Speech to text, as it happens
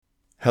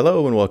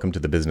Hello and welcome to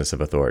the Business of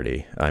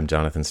Authority. I'm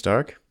Jonathan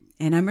Stark.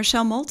 And I'm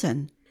Rochelle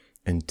Moulton.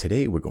 And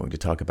today we're going to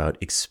talk about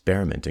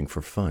experimenting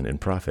for fun and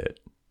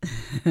profit.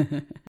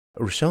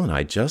 Rochelle and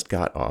I just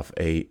got off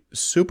a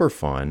super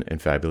fun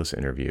and fabulous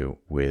interview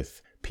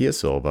with Pia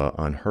Silva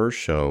on her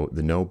show,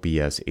 the No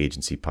BS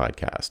Agency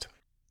podcast.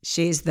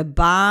 She's the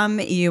bomb.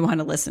 You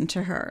want to listen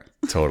to her.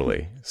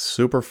 Totally.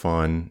 Super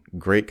fun,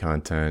 great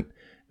content.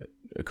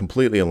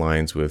 Completely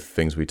aligns with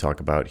things we talk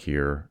about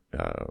here.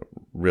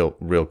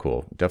 Real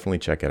cool. Definitely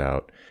check it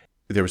out.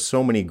 There were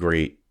so many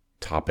great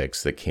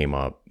topics that came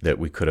up that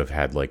we could have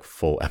had like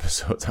full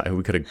episodes.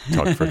 We could have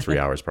talked for 3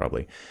 hours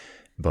probably.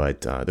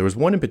 But there was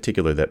one in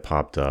particular that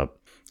popped up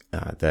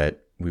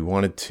that we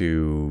wanted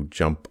to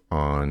jump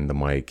on the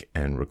mic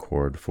and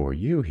record for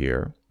you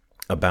here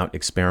about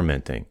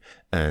experimenting.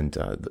 And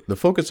the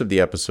focus of the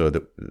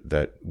episode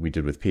that we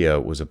did with Pia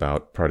was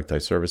about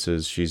productized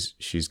services.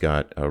 She's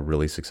got a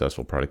really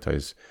successful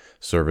productized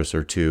service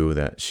or two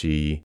that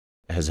she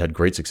has had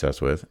great success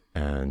with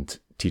and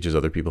teaches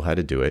other people how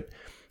to do it.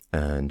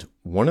 And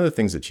one of the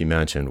things that she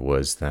mentioned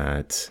was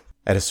that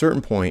at a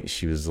certain point,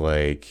 she was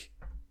like,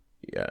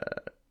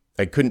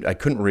 I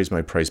couldn't raise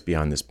my price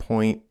beyond this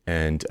point.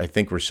 And I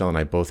think Rochelle and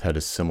I both had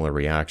a similar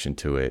reaction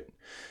to it.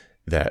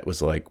 That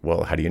was like,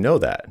 well, how do you know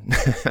that?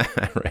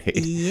 Right?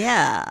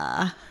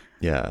 Yeah.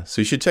 Yeah.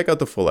 So you should check out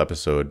the full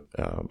episode.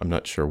 I'm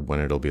not sure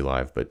when it'll be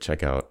live, but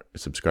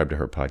subscribe to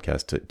her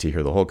podcast to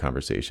hear the whole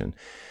conversation.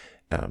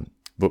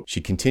 But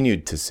she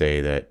continued to say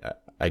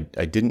that I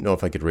didn't know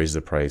if I could raise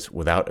the price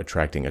without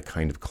attracting a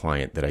kind of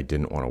client that I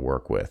didn't want to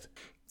work with.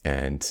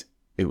 And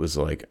it was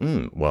like,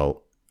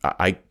 well,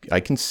 I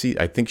can see,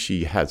 I think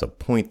she has a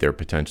point there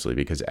potentially,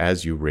 because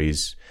as you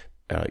raise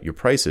your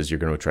prices, you're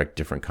going to attract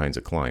different kinds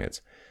of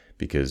clients.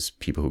 Because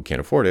people who can't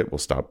afford it will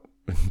stop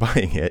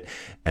buying it,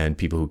 and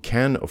people who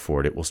can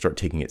afford it will start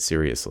taking it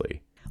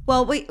seriously.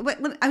 Well, wait,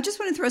 I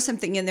just want to throw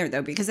something in there,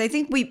 though, because I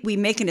think we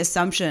make an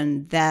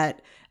assumption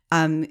that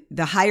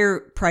the higher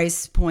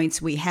price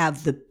points we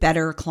have, the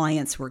better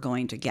clients we're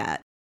going to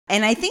get.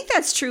 And I think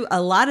that's true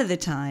a lot of the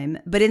time.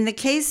 But in the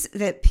case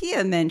that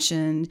Pia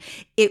mentioned,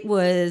 it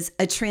was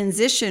a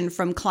transition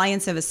from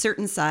clients of a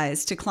certain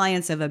size to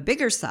clients of a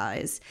bigger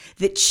size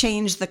that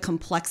changed the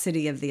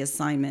complexity of the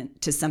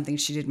assignment to something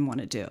she didn't want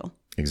to do.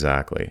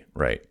 Exactly.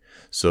 Right.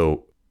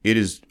 So it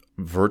is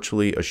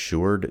virtually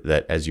assured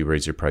that as you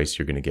raise your price,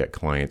 you're going to get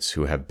clients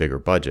who have bigger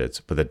budgets,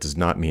 but that does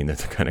not mean they're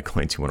the kind of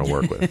clients you want to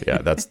work with.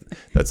 Yeah, that's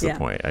the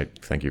point. I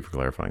thank you for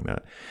clarifying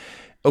that.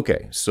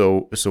 Okay,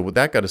 so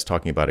that got us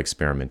talking about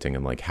experimenting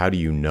and like, how do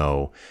you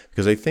know?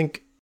 Because I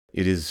think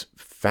it is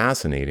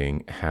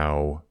fascinating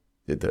how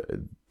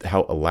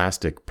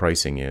elastic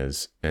pricing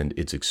is, and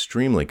it's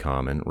extremely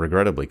common,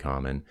 regrettably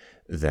common,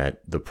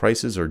 that the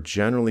prices are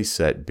generally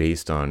set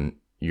based on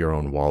your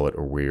own wallet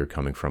or where you're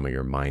coming from or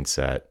your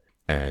mindset.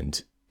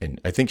 And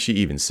I think she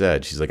even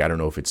said, she's like, I don't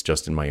know if it's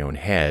just in my own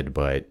head,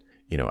 but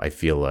I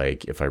feel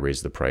like if I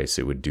raise the price,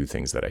 it would do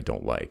things that I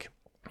don't like.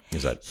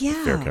 Is that a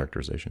fair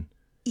characterization?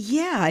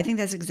 Yeah, I think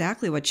that's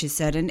exactly what she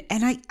said. And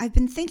I've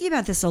been thinking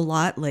about this a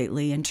lot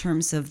lately in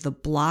terms of the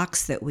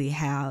blocks that we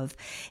have.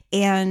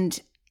 And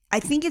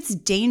I think it's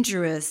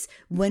dangerous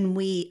when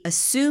we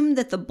assume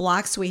that the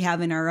blocks we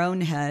have in our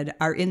own head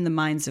are in the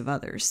minds of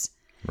others.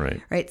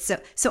 Right. Right.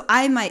 So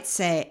I might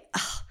say,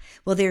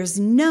 well, there's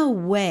no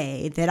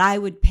way that I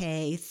would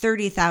pay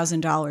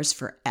 $30,000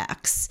 for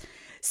X.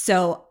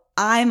 So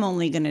I'm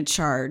only going to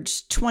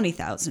charge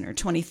 $20,000 or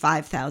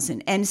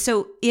 $25,000. And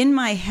so in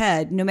my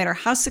head, no matter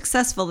how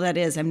successful that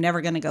is, I'm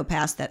never going to go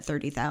past that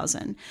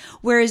 $30,000.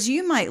 Whereas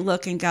you might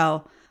look and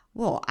go,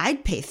 well,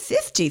 I'd pay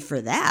 $50,000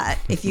 for that.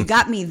 If you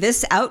got me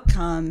this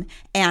outcome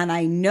and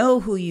I know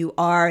who you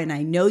are and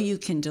I know you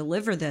can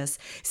deliver this.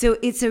 So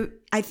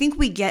I think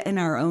we get in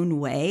our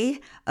own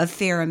way a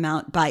fair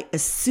amount by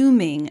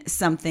assuming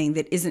something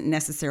that isn't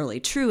necessarily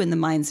true in the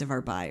minds of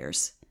our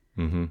buyers.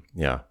 Mm-hmm.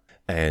 Yeah.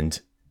 And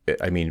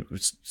I mean,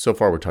 so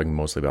far we're talking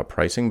mostly about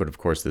pricing, but of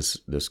course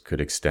this could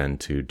extend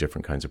to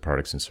different kinds of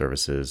products and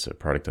services,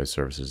 productized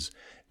services,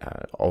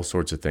 all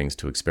sorts of things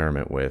to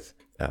experiment with.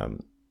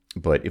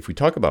 But if we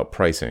talk about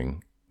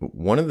pricing,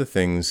 one of the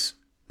things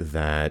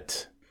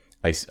that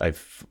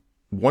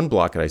one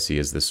block that I see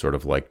is this sort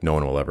of like, no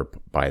one will ever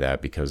buy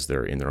that because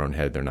they're in their own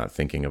head. They're not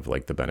thinking of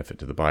like the benefit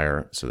to the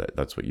buyer. So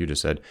that's what you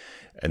just said.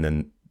 And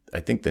then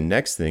I think the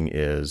next thing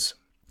is,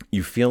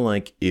 you feel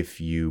like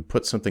if you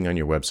put something on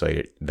your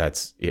website,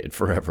 that's it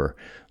forever.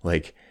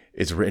 Like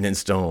it's written in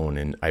stone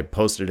and I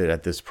posted it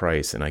at this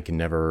price and I can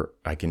never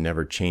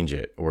change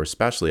it, or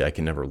especially I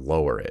can never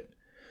lower it.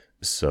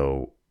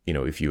 So,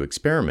 if you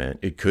experiment,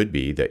 it could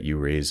be that you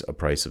raise a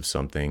price of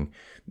something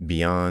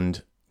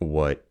beyond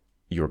what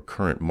your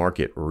current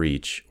market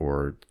reach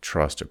or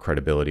trust or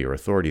credibility or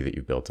authority that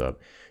you've built up.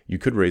 You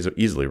could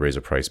easily raise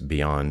a price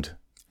beyond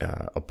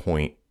a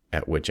point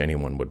at which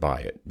anyone would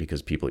buy it,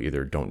 because people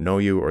either don't know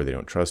you or they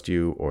don't trust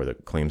you or the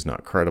claim's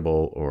not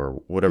credible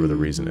or whatever the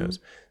reason is.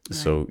 Right.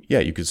 So yeah,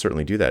 you could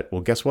certainly do that.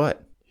 Well, guess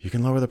what? You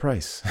can lower the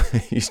price.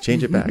 You just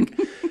change it back.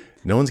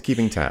 No one's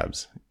keeping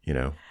tabs,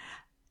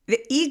 the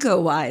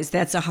ego-wise,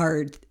 that's a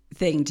hard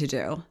thing to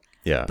do.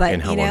 Yeah. But,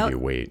 and how long do you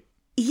wait?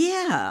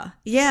 Yeah.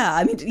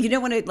 I mean, you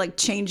don't want to like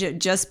change it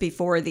just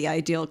before the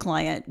ideal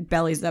client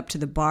bellies up to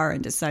the bar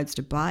and decides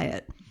to buy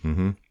it.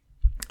 Mm-hmm.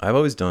 I've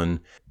always done,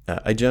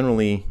 I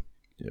generally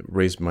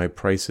raise my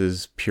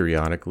prices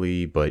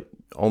periodically, but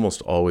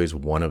almost always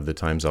one of the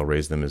times I'll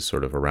raise them is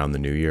sort of around the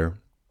new year.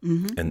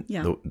 Mm-hmm. And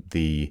Yeah.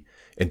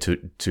 and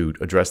to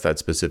address that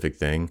specific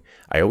thing,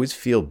 I always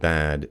feel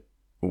bad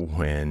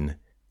when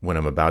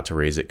I'm about to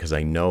raise it, because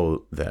I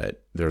know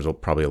that there's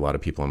probably a lot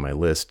of people on my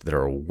list that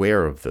are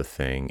aware of the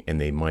thing, and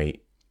they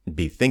might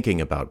be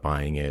thinking about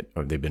buying it,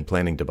 or they've been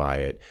planning to buy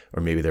it,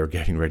 or maybe they're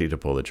getting ready to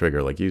pull the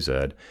trigger, like you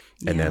said,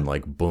 and then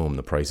like boom,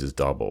 the price is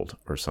doubled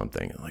or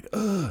something. Like,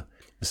 ugh.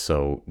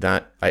 So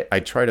that I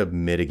try to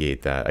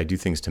mitigate that. I do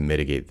things to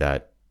mitigate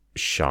that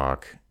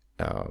shock.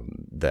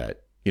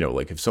 That, you know,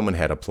 like if someone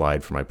had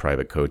applied for my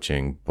private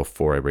coaching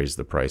before I raised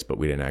the price, but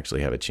we didn't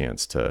actually have a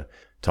chance to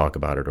talk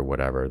about it or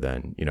whatever,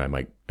 then, you know,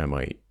 I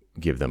might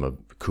give them a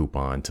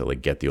coupon to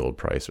like get the old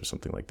price or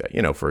something like that,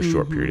 you know, for a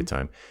short period of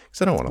time.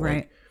 Because I don't want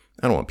to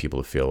I don't want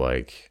people to feel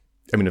like,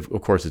 I mean, of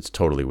course it's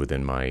totally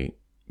within my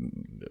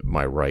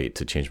right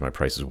to change my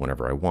prices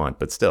whenever I want,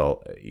 but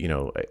still, you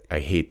know, I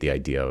hate the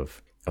idea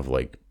of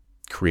like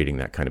creating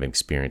that kind of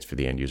experience for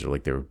the end user.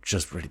 Like they're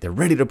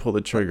ready to pull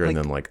the trigger, and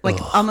then like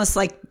almost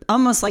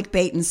like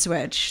bait and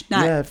switch.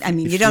 Not, yeah, I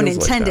mean, you don't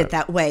intend it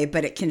that way,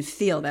 but it can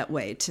feel that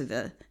way to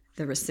the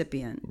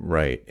recipient.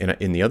 Right.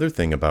 And the other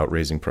thing about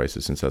raising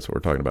prices, since that's what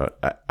we're talking about,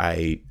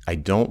 I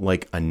don't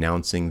like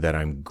announcing that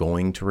I'm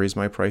going to raise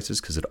my prices,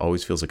 because it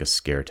always feels like a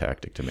scare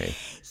tactic to me.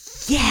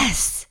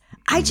 Yes.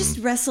 I just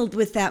wrestled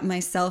with that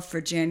myself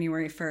for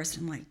January 1st.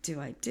 I'm like, do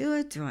I do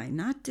it? Do I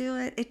not do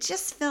it? It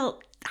just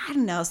felt, I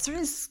don't know, sort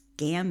of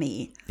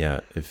scammy. Yeah,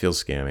 it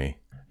feels scammy.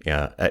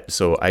 Yeah.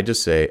 So I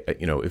just say,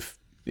 you know,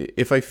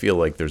 if I feel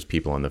like there's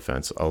people on the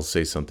fence, I'll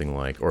say something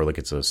like, or like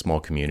it's a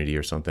small community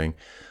or something,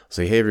 I'll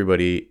say, hey,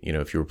 everybody, you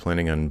know, if you were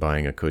planning on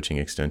buying a coaching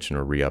extension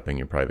or re-upping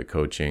your private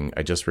coaching,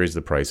 I just raised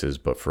the prices,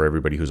 but for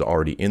everybody who's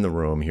already in the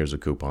room, here's a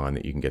coupon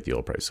that you can get the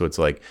old price. So it's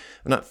like,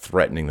 I'm not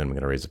threatening them I'm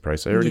going to raise the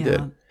price. I already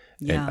did.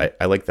 Yeah. And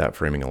I like that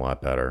framing a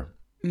lot better.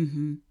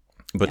 Mm-hmm.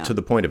 But to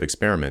the point of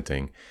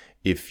experimenting,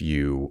 if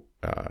you,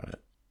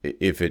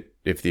 if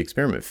the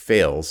experiment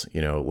fails,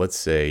 you know, let's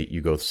say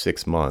you go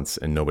 6 months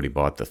and nobody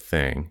bought the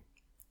thing,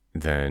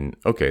 then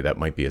okay, that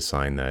might be a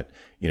sign that,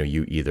 you know,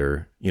 you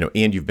either, you know,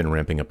 and you've been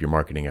ramping up your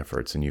marketing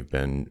efforts and you've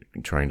been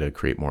trying to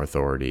create more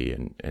authority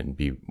and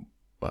be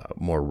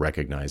more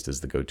recognized as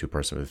the go-to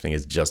person for the thing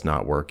is just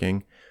not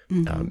working.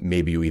 Mm-hmm.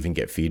 Maybe you even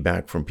get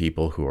feedback from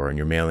people who are on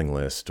your mailing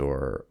list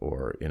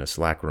or in a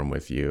Slack room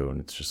with you, and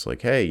it's just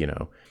like, hey, you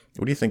know,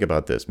 what do you think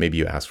about this? Maybe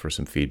you ask for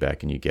some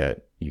feedback and you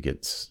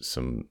get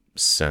some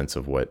sense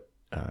of what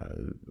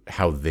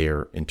how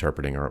they're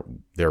interpreting or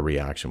their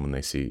reaction when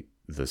they see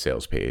the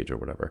sales page or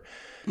whatever.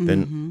 Mm-hmm.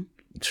 Then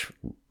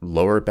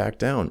lower it back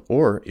down.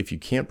 Or if you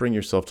can't bring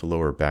yourself to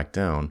lower it back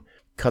down,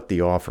 cut the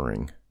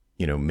offering.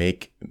 You know,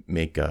 make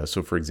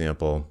so for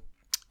example,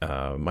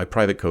 my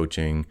private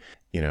coaching,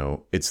 you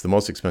know, it's the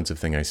most expensive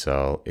thing I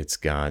sell. It's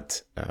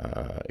got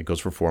it goes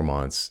for 4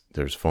 months.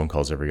 There's phone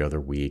calls every other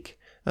week.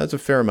 That's a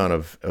fair amount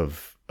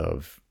of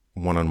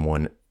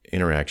one-on-one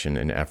interaction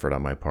and effort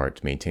on my part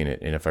to maintain it.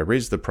 And if I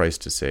raise the price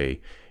to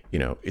say, you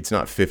know, it's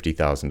not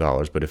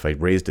 $50,000, but if I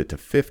raised it to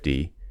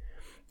 50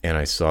 and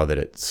I saw that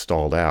it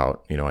stalled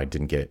out, you know, I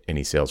didn't get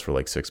any sales for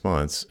like 6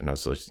 months, and I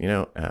was like, you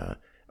know,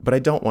 but I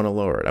don't want to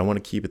lower it. I want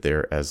to keep it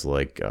there as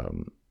like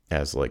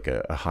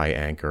a high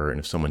anchor. And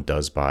if someone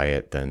does buy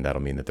it, then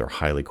that'll mean that they're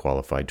highly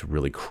qualified to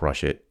really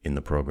crush it in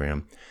the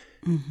program.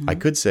 Mm-hmm. I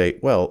could say,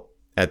 well,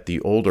 at the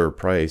older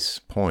price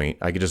point,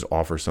 I could just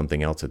offer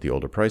something else at the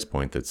older price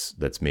point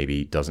that's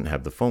maybe doesn't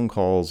have the phone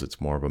calls.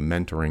 It's more of a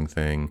mentoring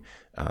thing.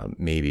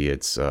 Maybe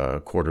it's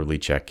a quarterly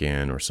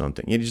check-in or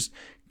something. You just,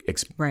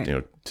 right. You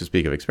know, to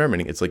speak of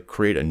experimenting, it's like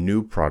create a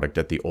new product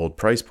at the old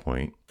price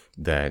point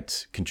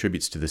that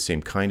contributes to the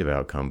same kind of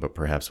outcome, but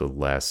perhaps with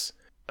less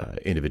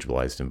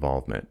individualized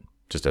involvement.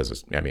 Just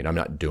as I mean, I'm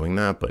not doing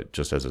that, but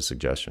just as a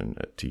suggestion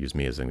to use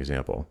me as an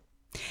example.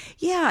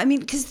 Yeah, I mean,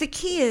 because the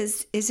key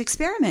is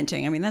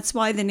experimenting. I mean, that's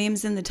why the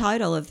name's in the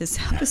title of this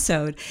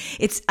episode.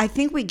 I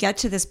think we get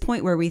to this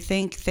point where we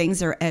think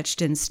things are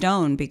etched in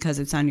stone because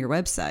it's on your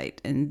website,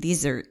 and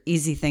these are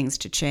easy things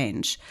to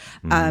change.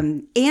 Mm-hmm.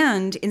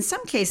 And in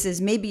some cases,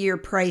 maybe your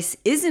price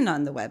isn't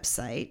on the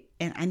website.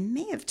 And I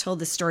may have told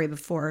this story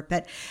before,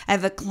 but I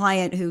have a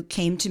client who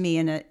came to me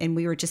and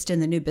we were just in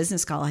the new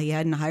business call. He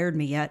hadn't hired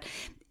me yet,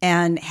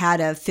 and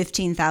had a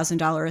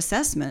 $15,000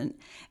 assessment.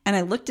 And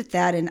I looked at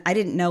that and I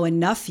didn't know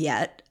enough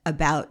yet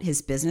about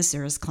his business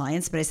or his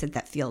clients, but I said,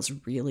 that feels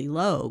really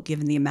low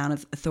given the amount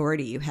of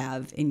authority you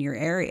have in your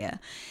area.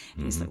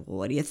 And he's like, well,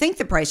 what do you think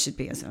the price should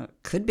be? I said, it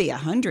could be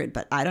 100,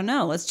 but I don't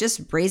know. Let's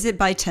just raise it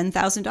by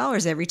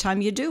 $10,000 every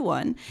time you do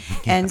one.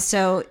 And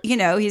so,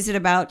 he's at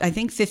about, I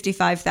think,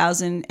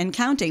 55,000 and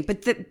counting,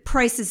 but the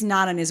price is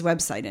not on his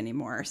website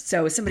anymore.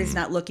 So somebody's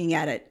not looking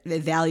at it,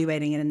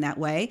 evaluating it in that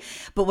way.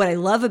 But what I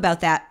love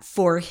about that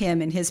for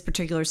him in his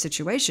particular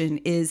situation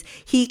is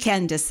he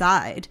can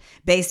decide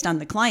based on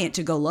the client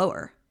to go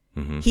lower.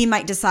 He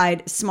might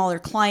decide smaller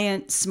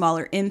client,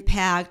 smaller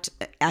impact.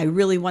 I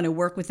really want to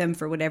work with them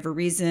for whatever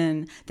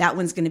reason. That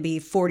one's going to be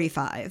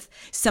 45.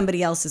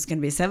 Somebody else is going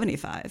to be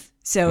 75.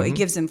 So it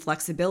gives him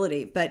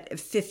flexibility. But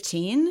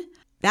 15,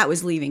 that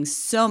was leaving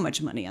so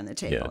much money on the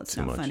table. It's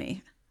not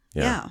funny.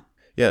 Yeah.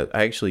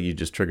 Actually, you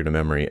just triggered a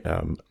memory.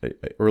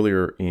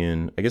 Earlier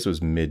in, I guess it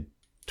was mid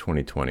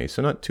 2020,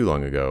 so not too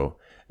long ago,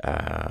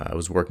 I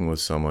was working with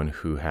someone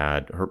who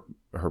had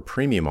her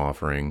premium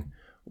offering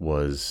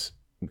was,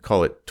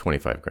 call it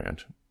 25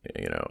 grand,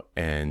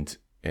 and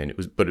it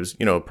was a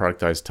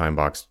productized time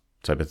box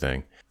type of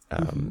thing.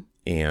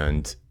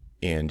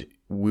 And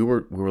we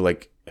were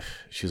like,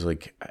 she's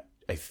like,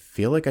 I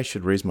feel like I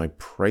should raise my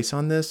price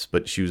on this,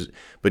 but she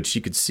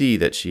could see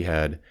that she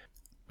had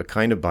a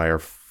kind of buyer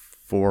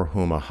for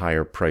whom a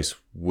higher price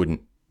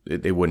wouldn't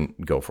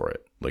go for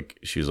it. Like,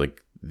 she was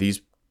like,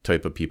 these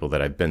type of people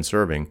that I've been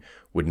serving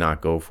would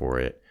not go for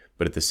it.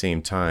 But at the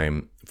same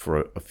time,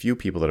 for a few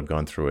people that have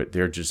gone through it,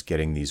 they're just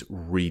getting these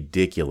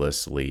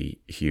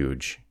ridiculously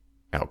huge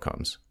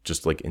outcomes,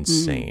 just like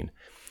insane.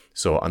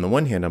 So on the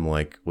one hand, I'm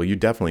like, well, you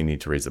definitely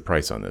need to raise the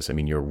price on this. I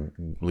mean, you're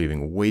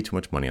leaving way too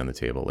much money on the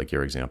table, like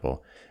your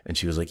example. And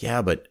she was like,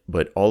 yeah, but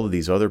all of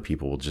these other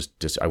people will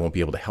just I won't be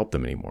able to help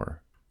them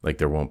anymore.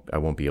 Like I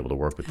won't be able to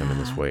work with them in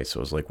this way. So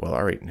I was like, well,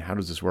 all right, and how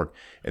does this work?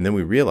 And then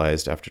we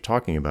realized after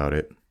talking about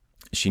it,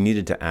 she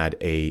needed to add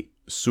a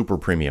super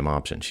premium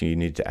option. She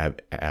needed to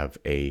have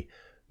a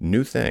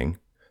new thing.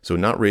 So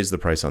not raise the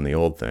price on the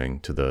old thing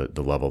to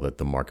the level that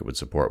the market would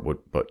support,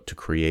 but to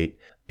create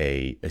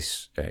a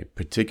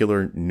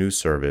particular new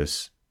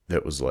service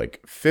that was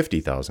like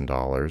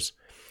 $50,000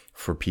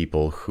 for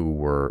people who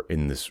were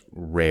in this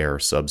rare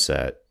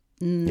subset,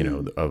 they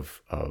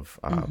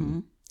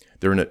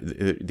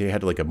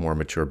had like a more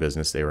mature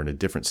business. They were in a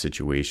different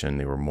situation.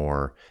 They were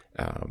more,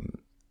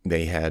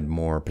 they had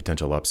more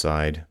potential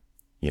upside.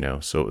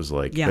 So it was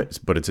like,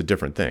 but it's a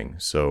different thing.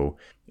 So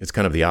it's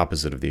kind of the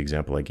opposite of the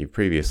example I gave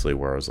previously,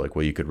 where I was like,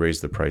 well, you could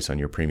raise the price on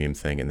your premium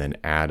thing and then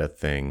add a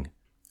thing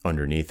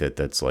underneath it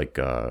that's like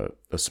a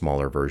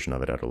smaller version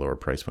of it at a lower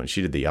price point.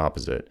 She did the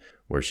opposite,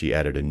 where she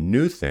added a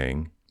new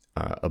thing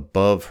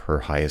above her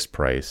highest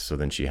price. So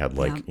then she had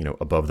like,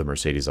 above the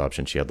Mercedes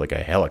option, she had like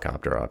a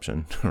helicopter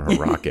option or a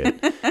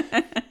rocket.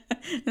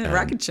 A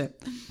rocket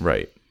ship.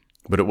 Right.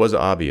 But it was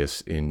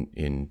obvious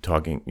in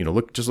talking,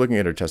 just looking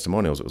at her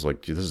testimonials, it was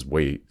like, this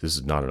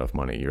is not enough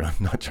money. You're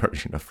not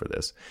charging enough for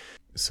this.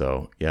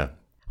 So, yeah.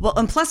 Well,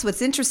 and plus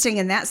what's interesting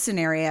in that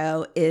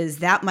scenario is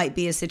that might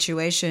be a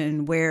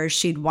situation where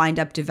she'd wind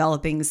up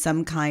developing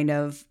some kind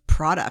of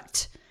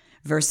product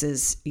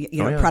versus,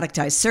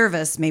 productized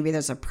service. Maybe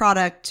there's a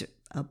product,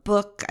 a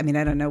book. I mean,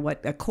 I don't know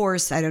a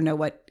course. I don't know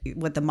what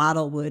the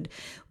model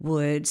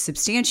would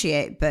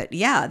substantiate. But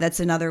yeah, that's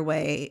another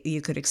way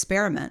you could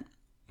experiment.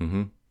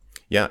 Mm-hmm.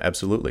 Yeah,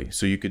 absolutely.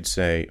 So you could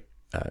say,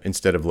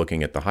 instead of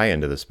looking at the high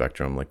end of the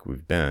spectrum like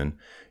we've been,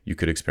 you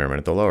could experiment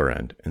at the lower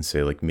end and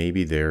say, like,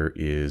 maybe there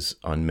is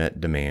unmet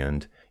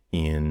demand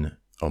in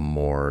a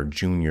more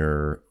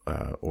junior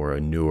or a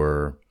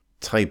newer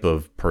type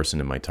of person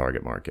in my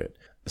target market.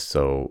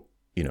 So,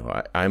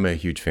 I'm a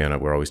huge fan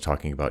of, we're always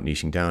talking about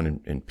niching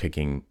down and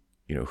picking,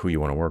 who you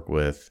want to work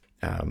with.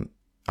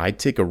 I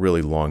take a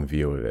really long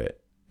view of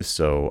it.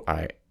 So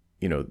I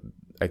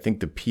think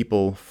the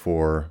people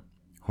for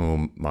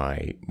whom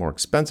my more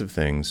expensive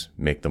things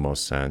make the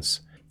most sense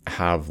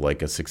have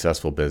like a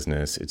successful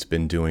business. It's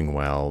been doing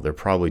well. They're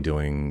probably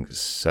doing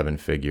 7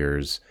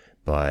 figures,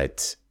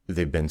 but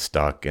they've been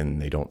stuck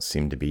and they don't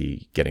seem to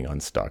be getting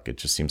unstuck. It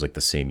just seems like the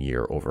same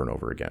year over and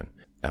over again.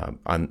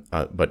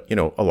 But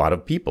a lot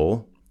of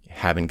people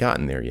haven't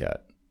gotten there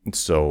yet.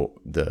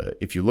 So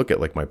if you look at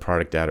like my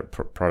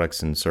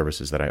products and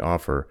services that I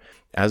offer,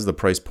 as the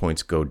price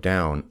points go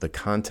down, the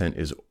content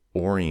is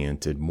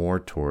oriented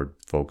more toward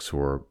folks who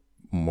are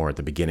more at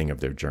the beginning of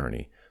their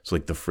journey. So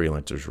like the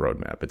Freelancer's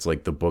Roadmap. It's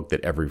like the book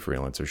that every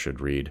freelancer should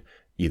read,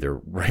 either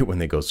right when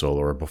they go solo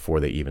or before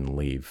they even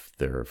leave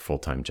their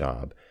full-time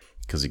job,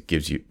 because it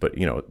gives you,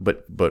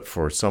 but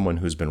for someone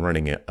who's been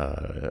running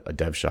a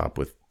dev shop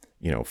with,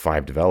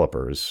 5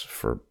 developers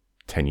for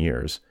 10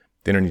 years,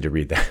 they don't need to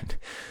read that.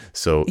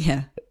 So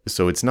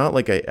it's not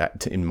like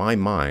in my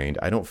mind,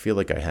 I don't feel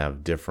like I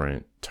have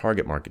different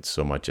target markets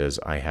so much as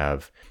I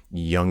have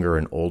younger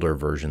and older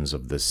versions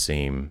of the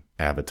same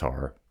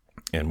avatar.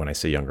 And when I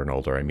say younger and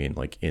older, I mean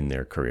like in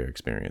their career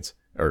experience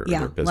or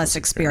their business less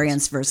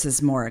experience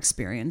versus more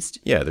experienced.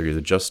 Yeah, they're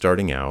either just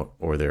starting out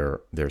or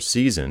they're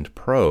seasoned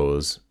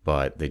pros,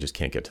 but they just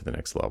can't get to the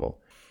next level.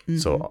 Mm-hmm.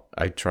 So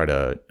I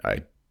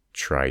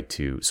try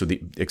to, so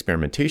the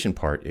experimentation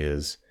part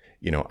is,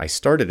 I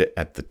started it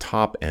at the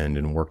top end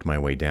and worked my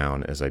way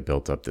down as I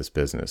built up this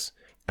business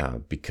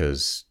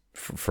because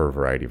for a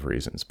variety of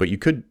reasons. But you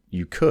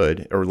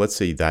could, or let's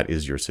say that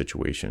is your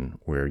situation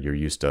where you're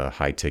used to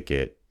high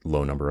ticket,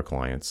 low number of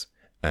clients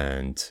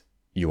and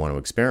you want to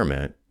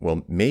experiment.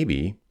 Well,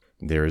 maybe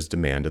there is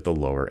demand at the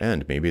lower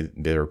end. Maybe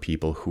there are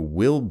people who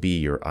will be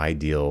your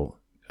ideal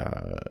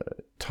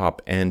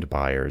top end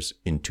buyers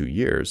in 2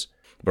 years.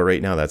 But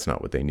right now, that's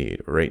not what they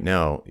need. Right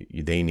now,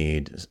 they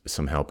need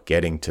some help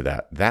getting to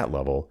that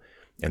level,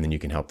 and then you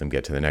can help them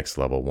get to the next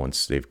level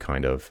once they've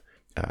kind of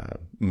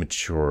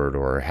matured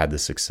or had the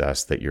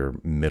success that your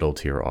middle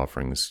tier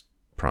offerings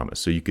promise.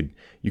 So you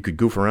could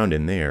goof around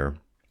in there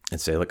and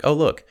say like, oh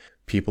look,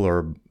 people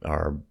are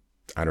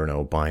I don't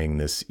know, buying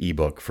this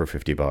ebook for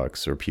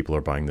 $50, or people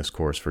are buying this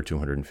course for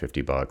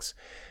 $250,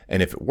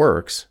 and if it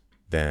works,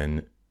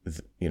 then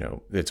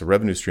it's a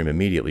revenue stream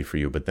immediately for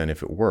you. But then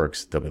if it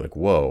works, they'll be like,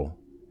 whoa,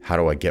 how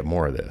do I get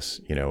more of this?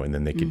 And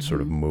then they could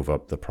sort of move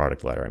up the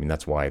product ladder. I mean,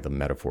 that's why the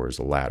metaphor is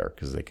a ladder,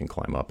 because they can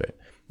climb up it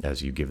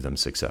as you give them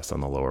success on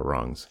the lower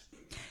rungs.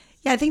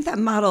 Yeah, I think that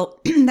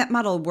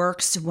model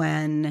works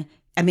when,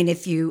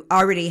 if you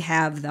already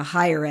have the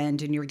higher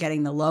end and you're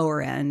getting the lower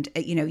end,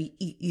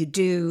 you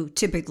do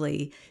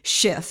typically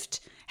shift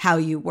how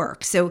you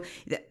work. So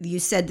you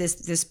said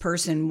this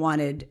person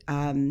wanted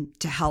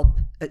to help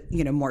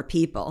more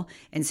people,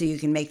 and so you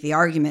can make the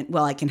argument,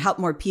 well, I can help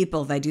more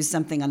people if I do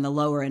something on the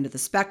lower end of the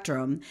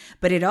spectrum.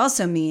 But it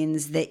also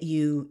means that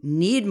you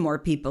need more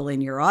people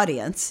in your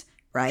audience,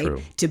 right?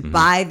 True. To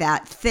buy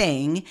that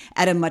thing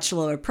at a much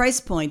lower price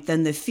point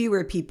than the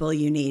fewer people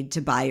you need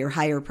to buy your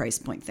higher price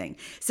point thing.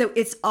 So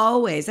it's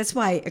always, that's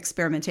why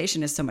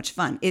experimentation is so much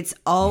fun. It's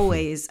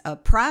always a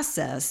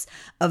process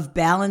of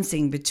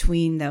balancing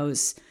between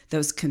those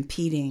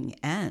competing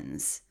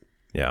ends.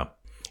 Yeah.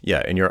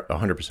 Yeah. And you're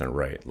 100%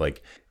 right.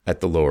 Like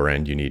at the lower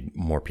end, you need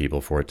more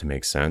people for it to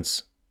make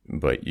sense.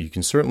 But you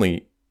can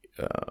certainly,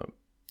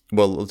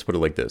 let's put it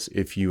like this.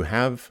 If you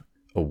have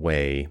a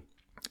way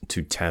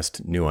to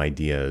test new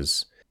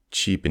ideas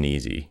cheap and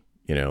easy,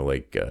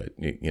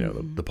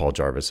 the Paul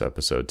Jarvis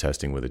episode,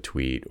 testing with a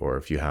tweet, or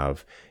if you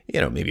have,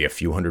 maybe a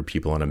few hundred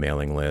people on a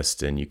mailing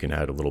list and you can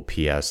add a little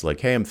PS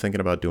like, hey, I'm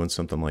thinking about doing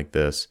something like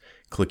this.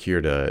 Click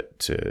here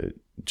to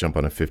jump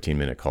on a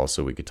 15-minute call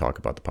so we could talk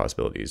about the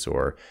possibilities.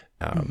 Or,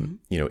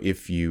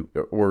 if you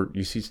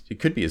see, it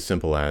could be as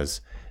simple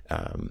as,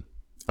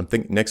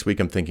 next week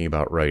I'm thinking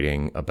about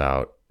writing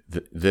about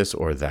this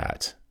or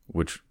that,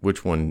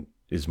 which one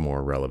is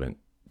more relevant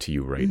to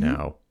you right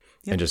now.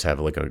 Yep. And just have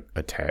like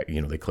a tag,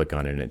 they click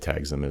on it and it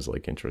tags them as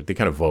like interest. They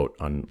kind of vote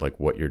on like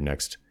what your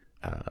next,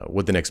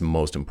 what the next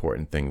most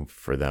important thing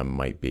for them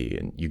might be.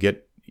 And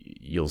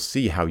you'll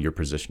see how you're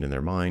positioned in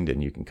their mind,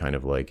 and you can kind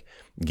of like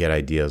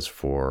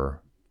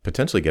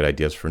potentially get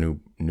ideas for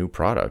new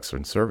products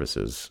and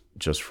services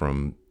just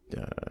from,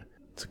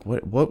 it's like,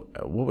 what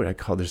would I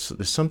call this?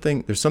 There's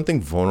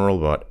something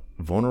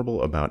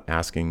vulnerable about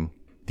asking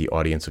the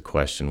audience a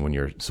question when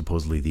you're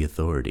supposedly the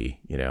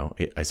authority.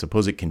 I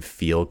suppose it can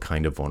feel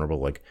kind of vulnerable,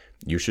 like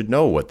you should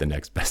know what the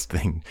next best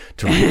thing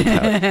to read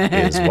about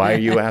is. Why are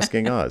you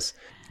asking us?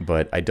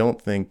 But I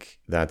don't think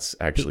that's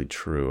actually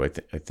true. I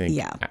think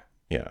yeah.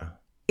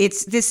 I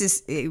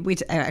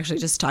actually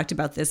just talked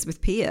about this with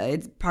Pia.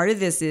 Part of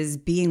this is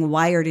being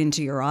wired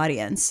into your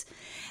audience.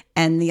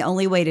 And the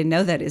only way to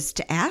know that is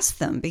to ask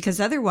them, because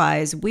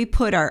otherwise we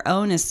put our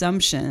own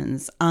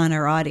assumptions on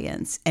our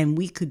audience and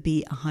we could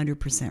be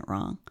 100%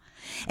 wrong.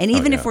 And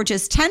even if we're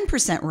just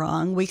 10%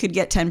 wrong, we could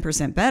get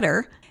 10%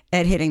 better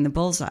at hitting the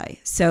bullseye.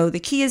 So the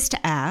key is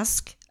to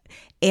ask.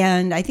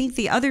 And I think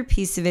the other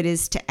piece of it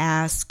is to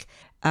ask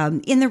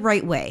in the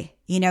right way.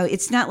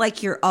 It's not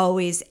like you're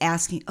always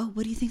asking, oh,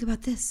 what do you think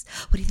about this?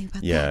 What do you think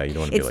about that? Yeah, you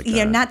don't want to be like that.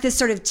 Yeah, not this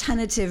sort of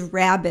tentative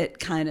rabbit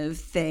kind of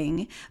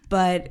thing,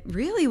 but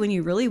really when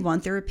you really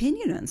want their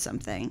opinion on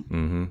something.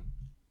 Mm-hmm.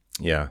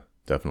 Yeah,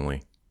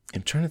 definitely.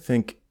 I'm trying to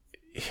think.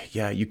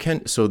 Yeah, you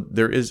can. So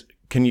there is,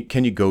 can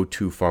you go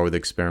too far with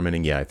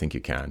experimenting? Yeah, I think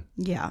you can.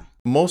 Yeah.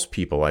 Most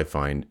people I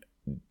find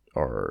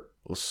are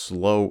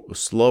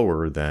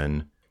slower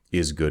than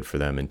is good for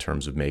them in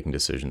terms of making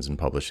decisions and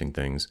publishing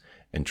things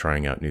and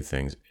trying out new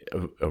things.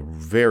 A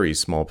very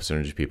small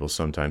percentage of people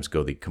sometimes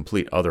go the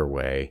complete other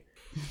way,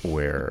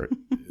 where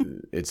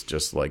it's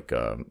just like,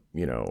 a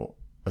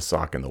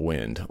sock in the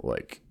wind.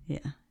 Like, yeah,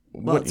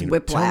 well, it's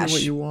whiplash. Tell me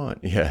what you want.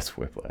 Yeah, it's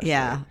whiplash.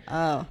 Yeah. Right?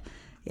 Oh,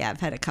 yeah. I've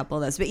had a couple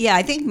of those, but yeah,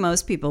 I think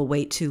most people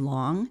wait too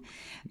long.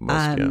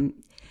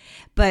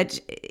 But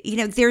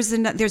there's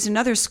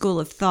another school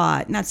of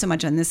thought, not so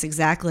much on this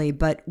exactly,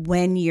 but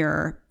when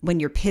you're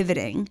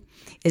pivoting,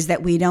 is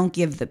that we don't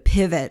give the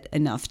pivot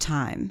enough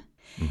time.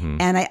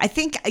 Mm-hmm. And I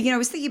think, I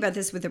was thinking about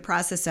this with the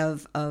process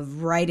of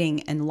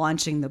writing and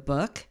launching the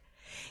book.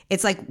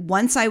 It's like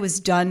once I was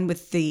done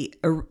with the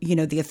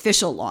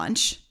official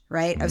launch,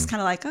 right? Mm-hmm. I was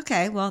kind of like,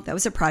 okay, well, that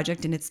was a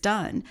project and it's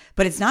done,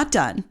 but it's not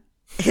done.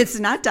 It's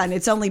not done.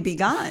 It's only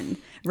begun,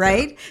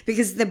 right? Yeah.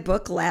 Because the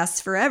book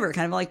lasts forever,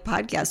 kind of like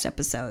podcast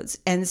episodes.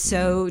 And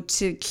so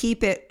to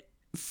keep it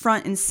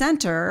front and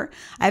center.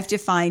 I have to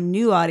find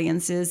new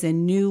audiences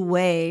and new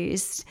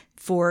ways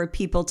for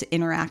people to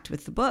interact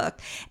with the book.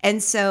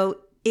 And so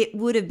it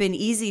would have been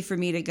easy for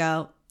me to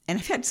go, and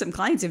I've had some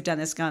clients who've done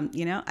this, gone,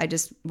 I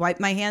just wipe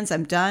my hands,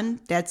 I'm done,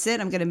 that's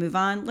it, I'm going to move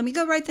on, let me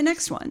go write the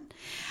next one.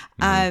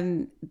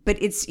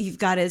 But you've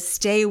got to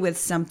stay with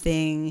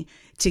something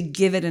to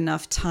give it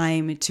enough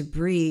time to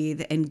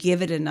breathe and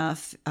give it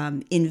enough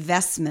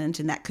investment,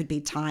 and that could be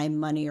time,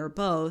 money, or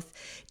both,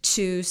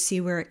 to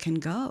see where it can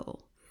go.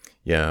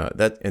 Yeah,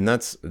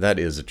 that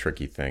is a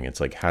tricky thing.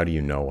 It's like, how do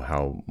you know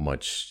how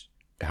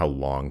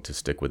long to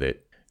stick with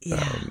it?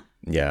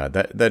 Yeah.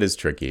 That is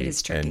tricky. It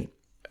is tricky. And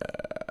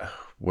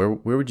where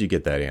would you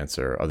get that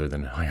answer other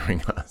than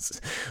hiring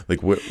us?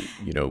 Like, what,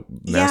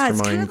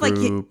 mastermind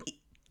group?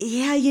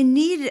 You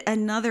need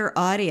another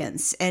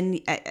audience.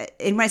 And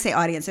when I say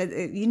audience,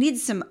 you need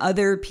some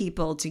other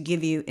people to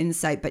give you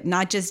insight, but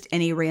not just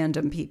any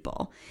random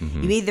people.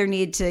 Mm-hmm. You either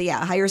need to,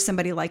 hire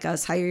somebody like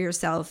us, hire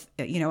yourself,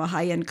 a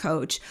high-end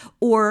coach,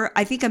 or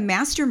I think a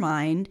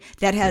mastermind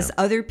that has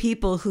other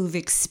people who've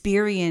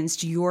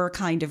experienced your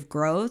kind of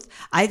growth.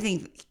 I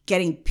think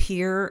getting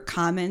peer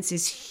comments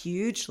is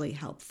hugely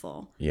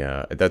helpful.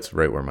 Yeah, that's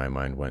right where my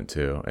mind went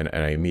to. And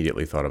I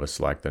immediately thought of a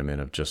Slack that I'm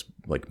in of just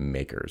like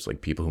makers,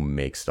 like people who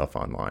make stuff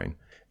online.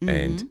 Mm-hmm.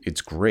 And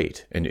it's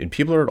great. And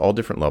people are at all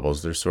different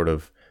levels. They sort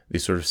of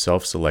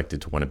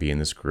self-selected to want to be in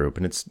this group.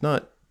 And it's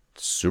not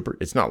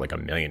like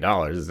 $1 million.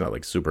 It's not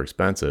like super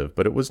expensive,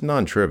 but it was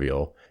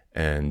non-trivial.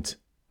 And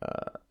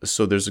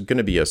so there's going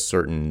to be a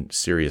certain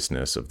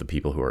seriousness of the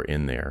people who are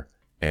in there.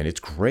 And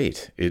it's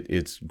great.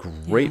 It's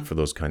great for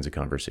those kinds of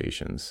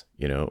conversations,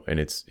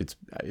 and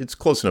it's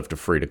close enough to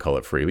free to call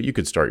it free, but you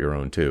could start your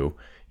own too.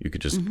 You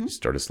could just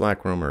start a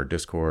Slack room or a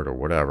Discord or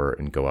whatever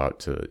and go out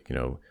to,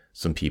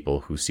 some people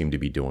who seem to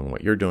be doing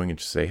what you're doing and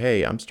just say,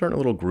 hey, I'm starting a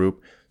little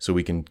group so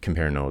we can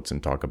compare notes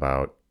and talk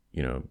about,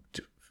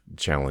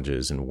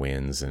 challenges and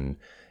wins and,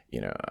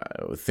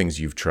 things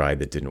you've tried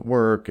that didn't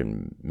work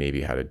and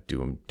maybe how to do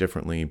them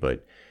differently.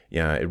 But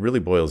yeah, it really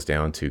boils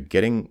down to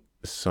getting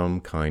some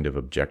kind of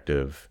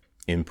objective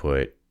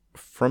input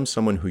from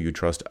someone who you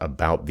trust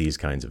about these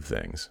kinds of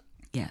things.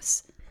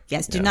 Yes.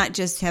 Do not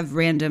just have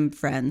random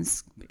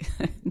friends.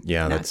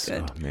 Yeah, that's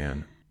good. Oh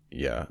man.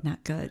 Yeah.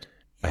 Not good.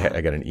 Yeah.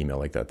 I got an email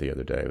like that the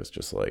other day. It was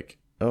just like,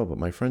 oh, but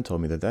my friend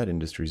told me that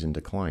industry's in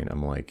decline.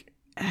 I'm like,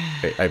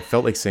 I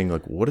felt like saying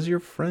like, what does your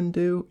friend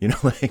do? Yeah,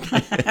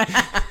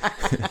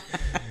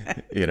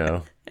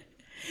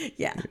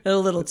 a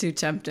little too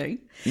tempting.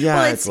 Yeah.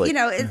 Well, it's like,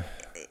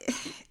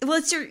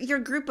 it's your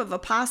group of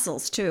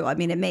apostles too. I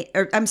mean,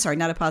 I'm sorry,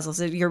 not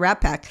apostles, your Rat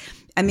Pack.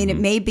 I mean, it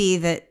may be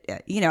that,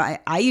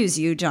 I use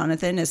you,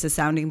 Jonathan, as a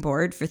sounding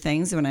board for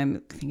things when I'm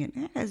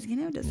thinking,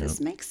 does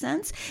this make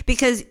sense?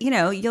 Because,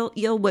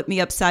 you'll whip me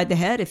upside the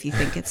head if you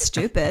think it's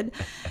stupid,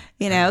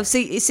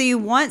 So you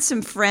want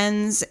some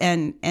friends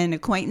and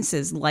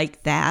acquaintances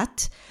like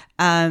that.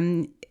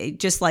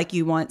 Just like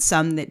you want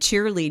some that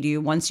cheerlead you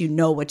once you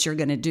know what you're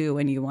going to do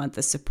and you want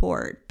the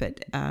support.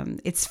 But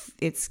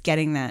it's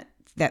getting that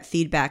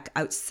feedback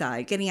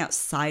outside, getting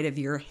outside of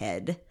your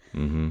head.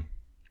 Mm-hmm.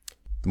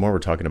 The more we're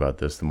talking about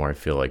this, the more I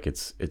feel like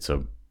it's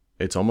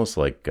almost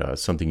like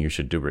something you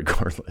should do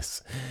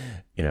regardless.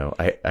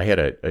 I had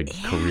a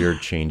career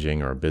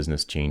changing or a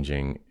business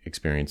changing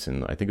experience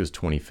in, I think it was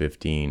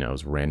 2015. I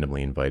was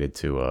randomly invited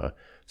to a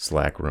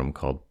Slack room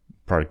called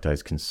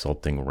Productized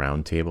Consulting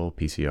Roundtable,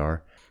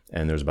 PCR.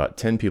 And there's about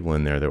 10 people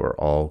in there that were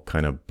all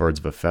kind of birds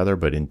of a feather,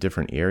 but in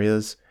different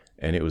areas.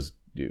 And it was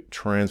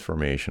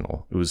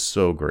transformational. It was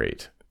so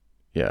great.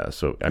 Yeah.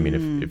 So, I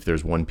mean, if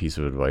there's one piece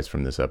of advice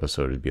from this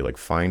episode, it'd be like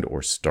find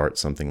or start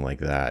something like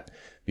that,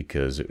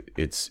 because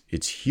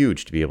it's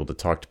huge to be able to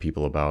talk to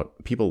people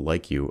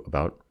like you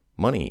about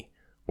money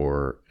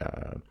or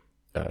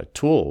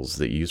tools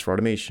that you use for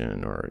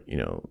automation or,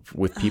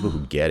 with people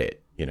who get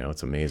it,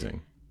 it's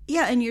amazing.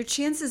 Yeah. And your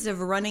chances of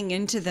running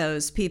into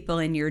those people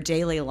in your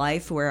daily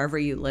life, wherever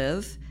you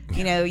live,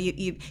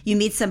 you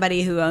meet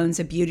somebody who owns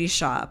a beauty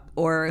shop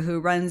or who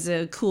runs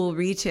a cool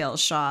retail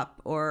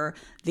shop or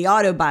the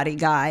auto body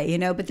guy,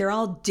 but they're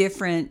all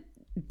different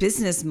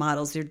business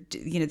models.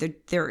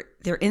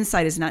 Their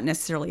insight is not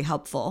necessarily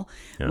helpful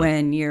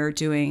when you're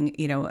doing,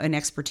 an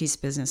expertise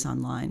business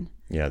online.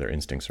 Yeah, their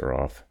instincts are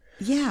off.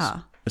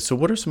 Yeah. So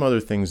what are some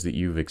other things that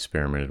you've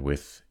experimented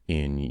with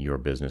in your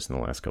business in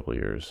the last couple of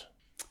years?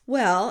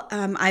 Well,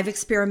 I've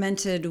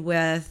experimented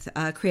with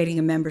creating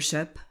a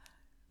membership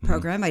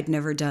program. I'd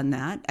never done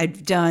that.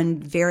 I've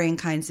done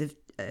various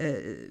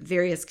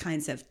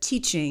kinds of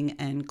teaching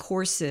and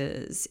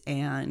courses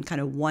and kind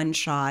of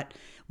one-shot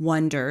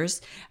wonders.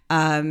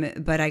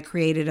 But I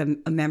created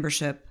a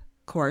membership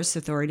course,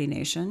 Authority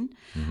Nation.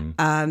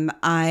 Mm-hmm.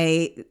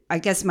 I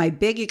guess my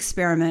big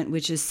experiment,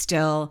 which is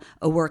still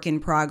a work in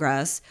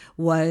progress,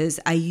 was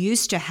I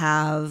used to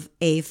have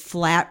a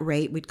flat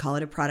rate, we'd call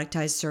it a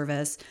productized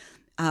service,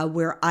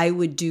 where I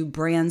would do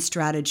brand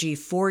strategy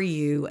for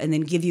you and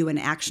then give you an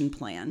action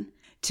plan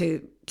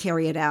to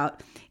carry it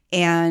out.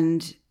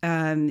 And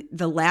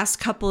the last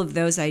couple of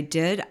those I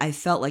did, I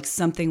felt like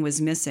something was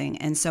missing.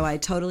 And so I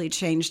totally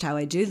changed how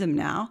I do them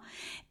now.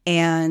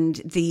 And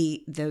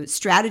the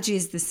strategy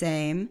is the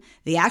same.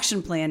 The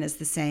action plan is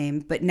the same.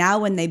 But now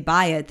when they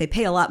buy it, they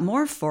pay a lot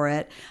more for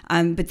it.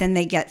 But then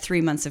they get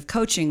 3 months of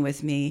coaching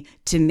with me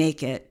to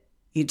make it,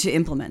 to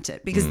implement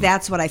it, because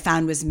that's what I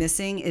found was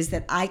missing, is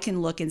that I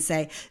can look and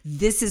say,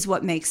 this is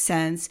what makes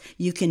sense.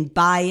 You can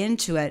buy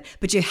into it,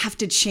 but you have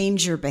to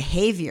change your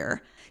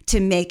behavior to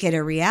make it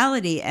a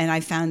reality. And I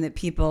found that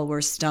people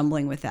were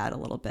stumbling with that a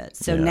little bit.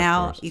 So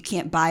now you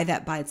can't buy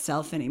that by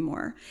itself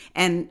anymore.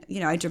 And,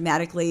 I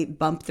dramatically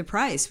bumped the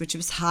price, which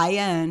was high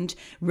end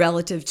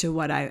relative to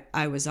what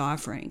I was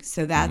offering.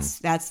 So that's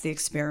the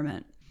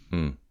experiment.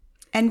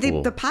 And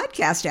the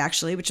podcast,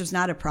 actually, which was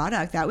not a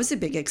product, that was a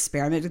big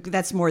experiment.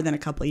 That's more than a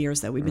couple of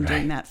years that we've been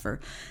doing that for,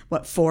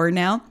 4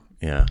 now?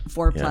 Yeah.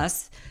 4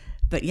 plus.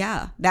 But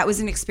yeah, that was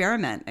an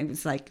experiment. I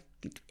was like,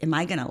 am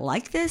I going to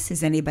like this?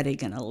 Is anybody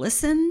going to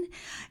listen?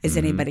 Is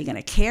anybody going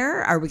to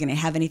care? Are we going to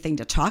have anything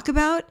to talk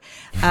about?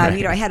 I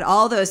had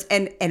all those,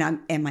 and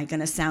am I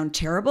going to sound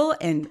terrible?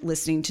 And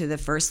listening to the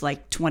first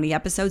 20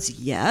 episodes,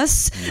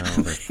 yes.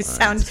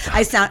 No,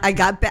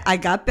 I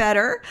got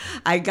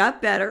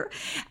better.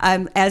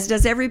 As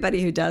does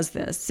everybody who does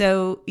this.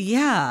 So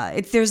yeah,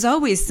 there's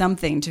always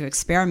something to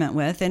experiment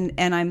with, and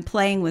I'm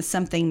playing with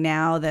something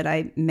now that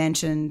I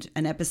mentioned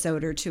an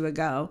episode or 2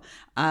 ago,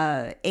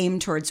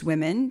 aimed towards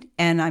women,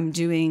 and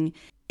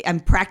I'm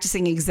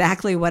practicing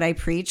exactly what I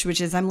preach,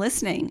 which is I'm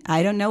listening.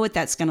 I don't know what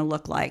that's going to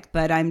look like,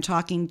 but I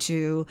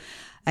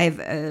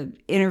have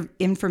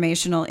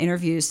informational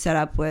interviews set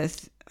up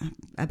with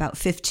about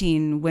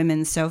 15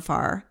 women so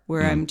far,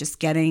 where I'm just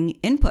getting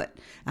input.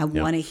 I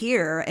want to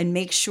hear and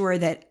make sure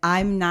that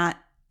I'm not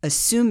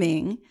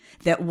assuming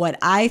that what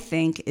I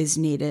think is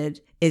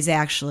needed is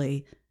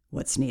actually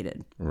what's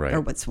needed, right,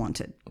 or what's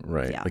wanted.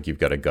 Right. Yeah. Like you've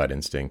got a gut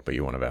instinct, but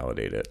you want to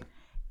validate it.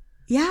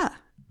 Yeah.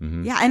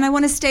 Yeah. And I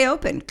want to stay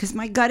open, because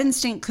my gut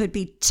instinct could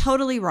be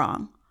totally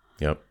wrong.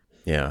 Yep.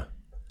 Yeah.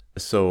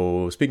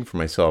 So speaking for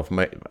myself,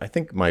 I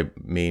think my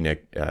main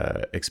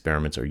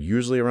experiments are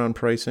usually around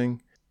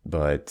pricing,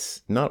 but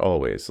not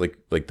always. Like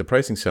the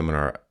pricing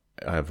seminar,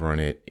 I've run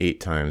it 8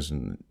 times,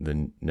 and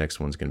the next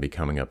one's going to be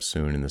coming up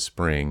soon in the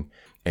spring.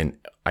 And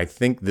I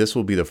think this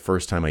will be the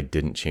first time I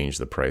didn't change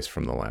the price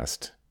from the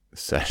last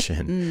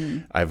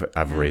session.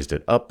 I've raised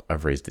it up.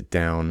 I've raised it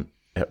down.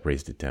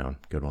 Raised it down.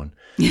 Good one.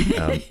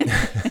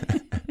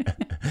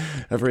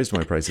 I've raised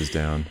my prices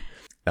down.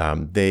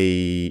 And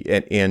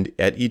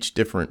at each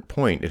different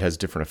point, it has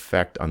different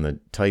effect on the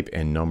type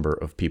and number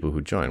of people who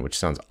join, which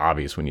sounds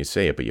obvious when you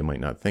say it, but you might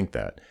not think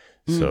that.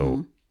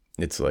 So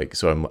it's like,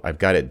 I've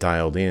got it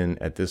dialed in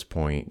at this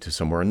point to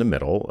somewhere in the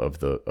middle of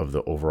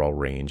the overall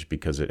range,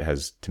 because it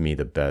has, to me,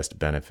 the best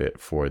benefit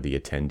for the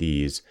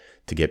attendees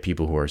to get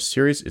people who are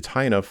serious. It's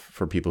high enough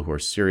for people who are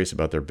serious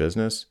about their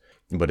business,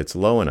 but it's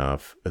low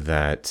enough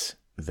that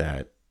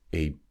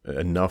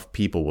enough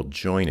people will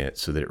join it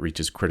so that it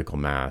reaches critical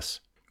mass,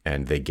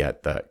 and they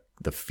get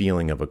the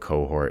feeling of a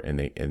cohort, and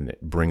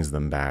it brings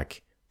them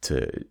back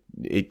to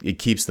it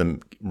keeps them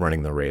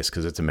running the race,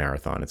 because it's a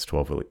marathon. It's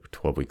 12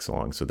 weeks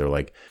long. So they're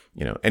like,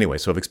 anyway,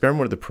 so I've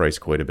experimented with the price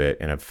quite a bit,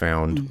 and I've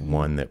found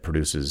one that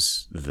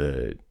produces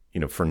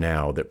for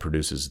now, that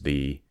produces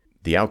the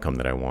outcome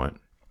that I want.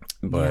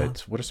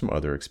 But what are some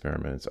other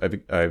experiments?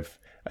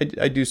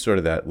 I do sort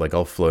of that, like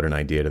I'll float an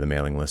idea to the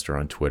mailing list or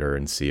on Twitter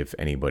and see if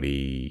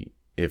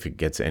it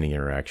gets any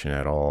interaction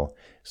at all.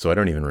 So I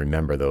don't even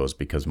remember those,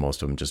 because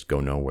most of them just go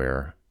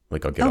nowhere.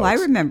 Like I'll get. I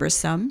remember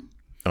some.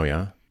 Oh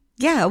yeah.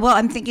 Yeah. Well,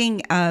 I'm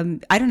thinking. I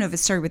don't know if it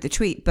started with the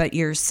tweet, but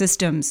your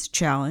systems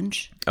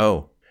challenge.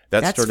 Oh,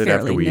 that's started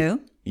fairly after we.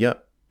 New. Yeah.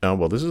 Oh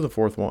well, this is the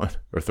 4th one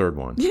or 3rd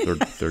one,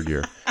 third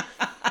year.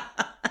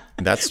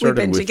 That started.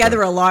 We've been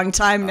together a long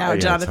time now,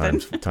 Jonathan.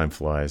 Time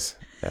flies.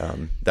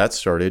 That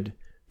started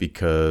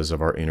because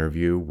of our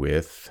interview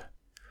with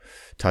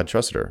Todd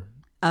Trussiter.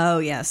 Oh,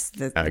 yes.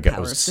 I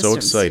was so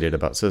excited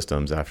about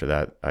systems after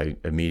that. I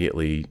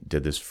immediately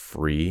did this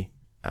free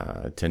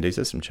 10-day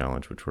system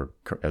challenge, which we're,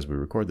 as we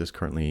record this,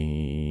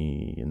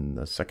 currently in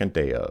the 2nd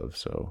day of.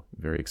 So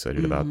very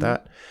excited about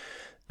that.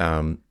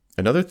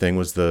 Another thing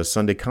was the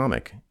Sunday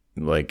comic.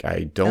 Like,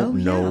 I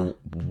don't know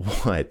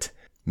what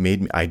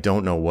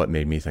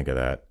made me think of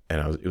that.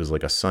 And it was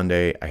like a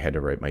Sunday. I had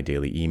to write my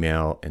daily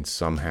email, and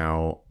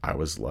somehow I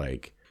was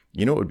like,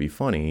 it would be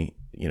funny,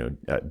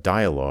 a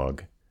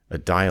dialogue,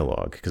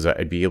 because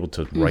I'd be able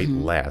to write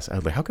less. I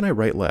was like, how can I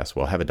write less?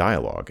 Well, have a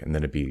dialogue, and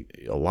then it'd be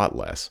a lot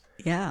less.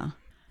 Yeah.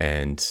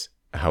 And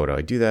how do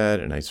I do that?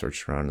 And I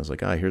searched around, and I was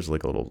like, here's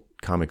like a little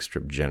comic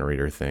strip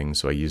generator thing.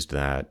 So I used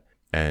that,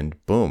 and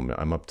boom,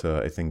 I'm up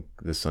to, I think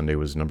this Sunday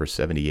was number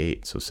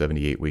 78. So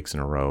 78 weeks in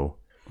a row.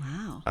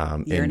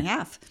 Wow. Year and a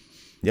half.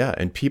 Yeah.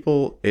 And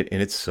people, and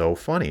it's so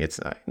funny.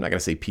 I'm not going to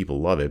say people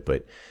love it,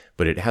 but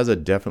it has a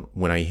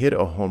when I hit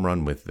a home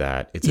run with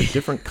that, it's a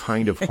different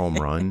kind of home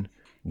run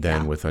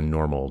than with a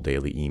normal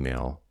daily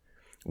email,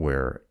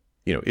 where,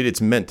 it's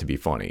meant to be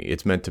funny.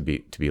 It's meant to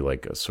be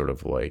like a sort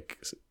of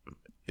like,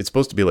 it's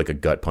supposed to be like a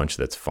gut punch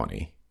that's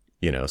funny,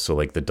 so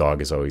like the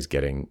dog is always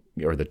getting,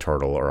 or the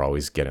turtle are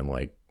always getting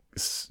like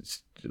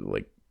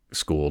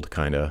schooled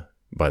kind of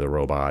by the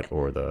robot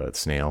or the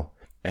snail.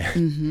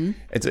 And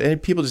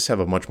people just have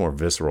a much more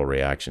visceral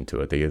reaction to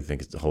it. They either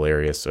think it's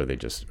hilarious or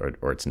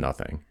or it's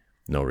nothing,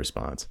 no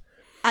response.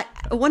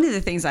 One of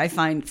the things I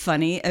find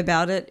funny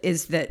about it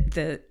is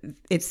that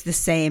it's the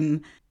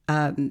same,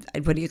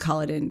 what do you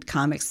call it in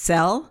comics?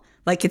 Cell?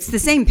 Like it's the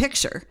same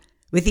picture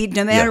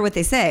no matter what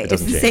they say.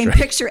 It's the same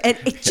picture. And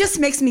it just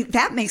makes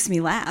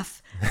me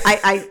laugh.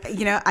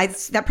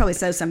 That probably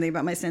says something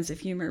about my sense of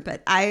humor,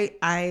 but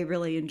I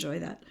really enjoy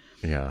that.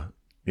 Yeah.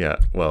 Yeah.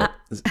 Well,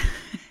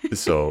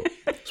 so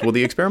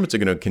the experiments are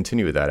going to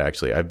continue with that.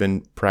 Actually, I've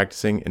been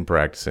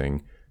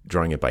practicing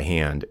drawing it by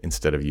hand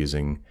instead of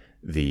using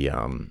the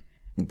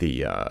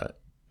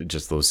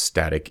just those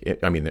static.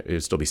 I mean,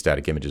 it'd still be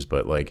static images,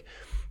 but like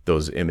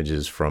those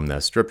images from the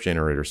strip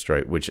generator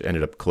strike, which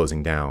ended up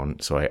closing down.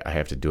 So I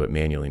have to do it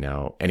manually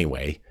now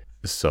anyway.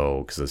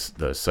 So because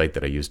the site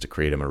that I used to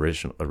create them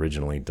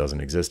originally doesn't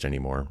exist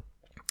anymore.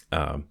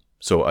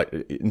 So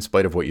in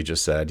spite of what you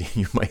just said,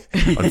 you might,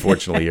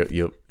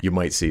 unfortunately, you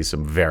might see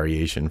some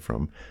variation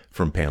from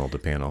panel to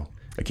panel.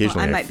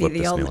 Occasionally, I might be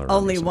the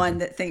only one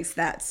that thinks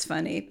that's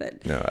funny,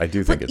 but no, I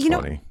do think it's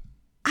funny.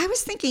 I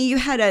was thinking you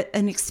had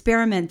an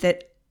experiment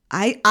that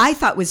I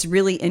thought was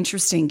really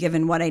interesting,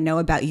 given what I know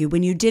about you.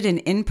 When you did an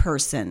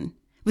in-person,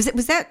 was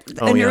that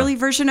an early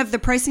version of the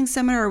pricing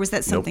seminar, or was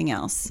that something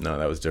else? No,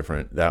 that was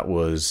different. That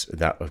was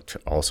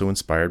also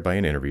inspired by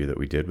an interview that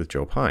we did with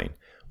Joe Pine,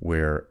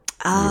 where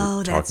we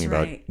were talking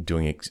about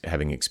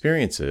having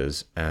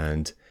experiences,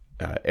 and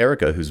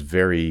Erica, who's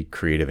very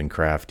creative and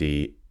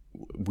crafty,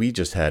 we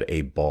just had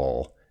a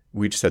ball.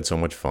 We just had so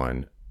much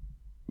fun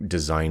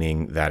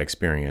designing that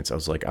experience. I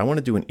was like, I want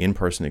to do an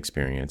in-person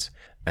experience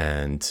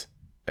and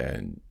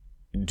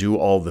do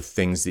all the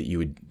things that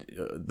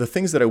the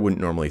things that I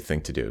wouldn't normally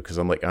think to do. Because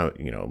I'm like, I'm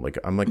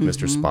like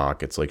Mr.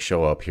 Spock. It's like,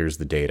 show up, here's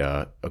the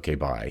data, okay,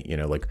 bye.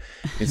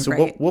 And so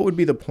what would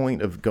be the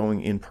point of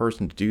going in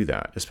person to do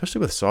that, especially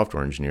with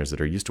software engineers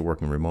that are used to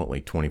working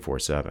remotely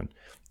 24/7.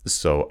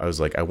 So I was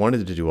like, I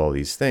wanted to do all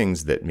these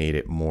things that made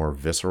it more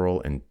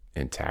visceral and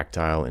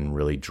tactile and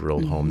really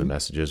drilled home the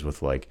messages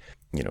with like,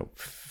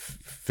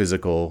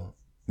 physical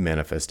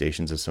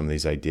manifestations of some of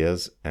these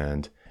ideas.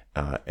 And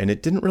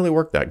it didn't really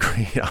work that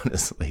great,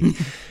 honestly.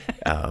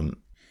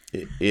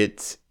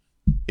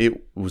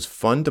 It was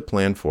fun to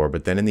plan for,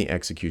 but then in the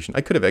execution,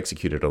 I could have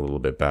executed a little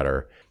bit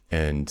better.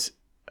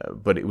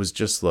 But it was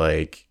just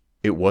like,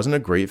 it wasn't a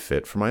great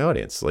fit for my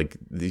audience. Like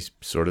these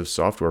sort of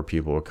software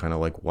people were kind of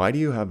like, why do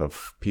you have a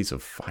piece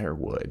of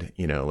firewood?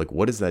 Like,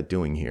 what is that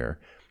doing here?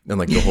 And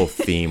like the whole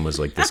theme was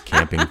like this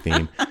camping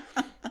theme.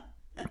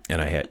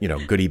 And I had,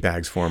 goodie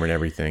bags for them and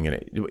everything. And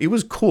it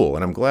was cool.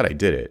 And I'm glad I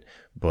did it.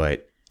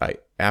 But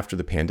after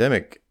the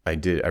pandemic, I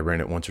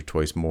ran it once or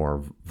twice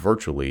more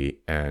virtually,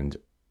 and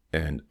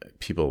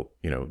people,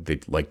 they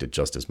liked it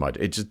just as much.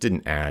 It just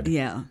didn't add.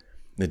 Yeah.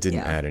 It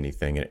didn't add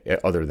anything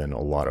other than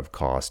a lot of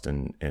cost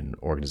and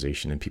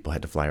organization, and people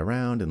had to fly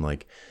around and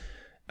like.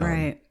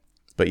 Right.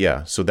 But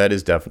yeah, so that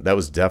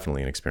was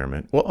definitely an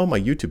experiment. Well, my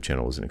YouTube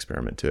channel was an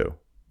experiment too.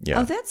 Yeah.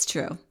 Oh, that's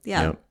true.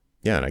 Yeah.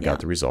 Yeah, and I got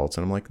the results,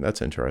 and I'm like,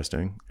 that's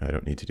interesting. I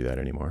don't need to do that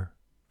anymore.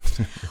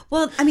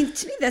 Well, I mean,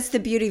 to me, that's the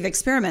beauty of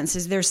experiments.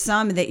 Is there's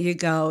some that you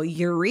go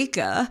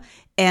eureka,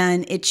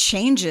 and it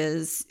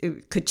changes.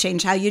 It could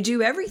change how you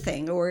do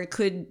everything, or it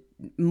could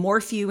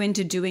morph you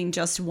into doing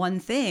just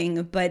one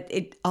thing. But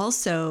it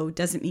also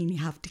doesn't mean you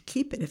have to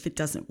keep it if it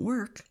doesn't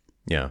work.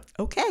 Yeah.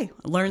 Okay,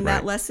 learn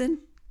that lesson.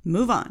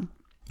 Move on.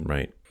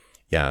 Right.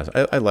 Yeah,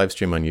 I live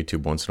stream on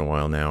YouTube once in a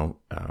while now.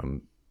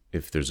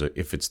 If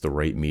it's the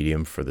right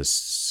medium for the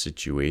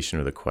situation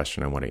or the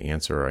question I want to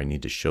answer, or I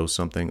need to show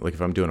something, like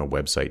if I'm doing a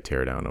website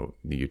teardown,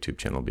 the YouTube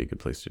channel would be a good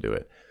place to do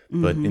it.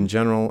 But in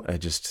general, I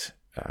just,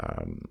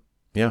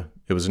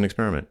 it was an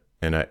experiment,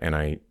 and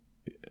I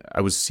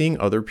was seeing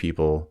other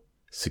people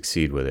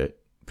succeed with it,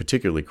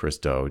 particularly Chris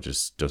Do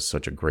just does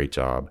such a great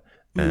job,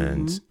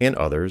 and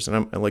others,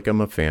 and I'm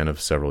a fan of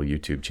several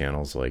YouTube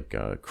channels like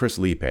Chris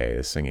Lipe,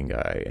 the singing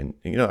guy, and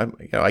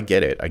I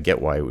get it, I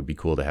get why it would be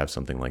cool to have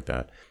something like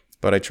that.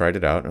 But I tried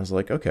it out and I was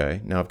like,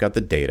 okay, now I've got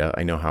the data.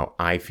 I know how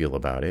I feel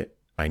about it.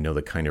 I know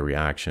the kind of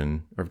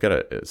reaction, or I've got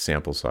a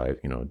sample size,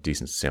 a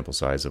decent sample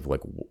size of like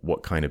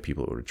what kind of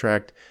people it would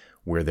attract,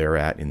 where they're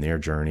at in their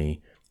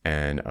journey.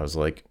 And I was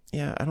like,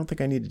 yeah, I don't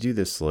think I need to do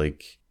this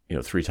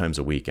 3 times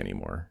a week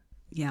anymore.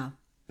 Yeah.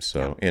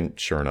 So, and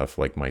sure enough,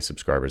 like my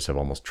subscribers have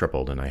almost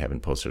tripled, and I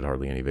haven't posted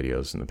hardly any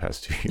videos in the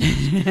past 2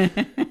 years.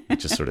 It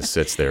just sort of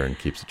sits there and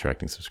keeps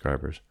attracting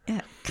subscribers.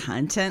 Yeah.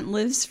 Content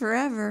lives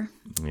forever.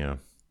 Yeah.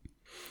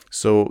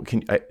 So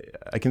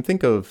I can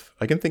think of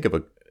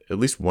at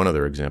least one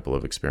other example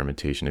of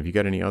experimentation. Have you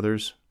got any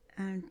others?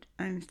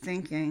 I'm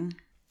thinking.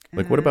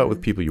 Like, what about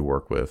with people you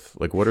work with?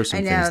 Like, what are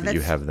some things that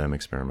you have them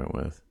experiment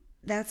with?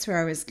 That's where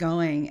I was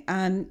going.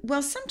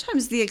 Well,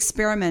 sometimes the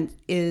experiment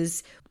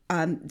is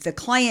the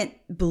client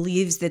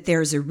believes that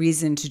there's a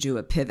reason to do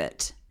a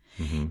pivot,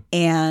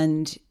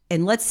 and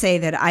and let's say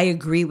that I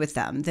agree with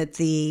them that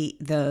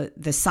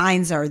the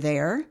signs are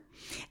there.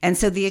 And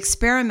so the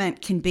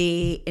experiment can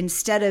be,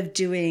 instead of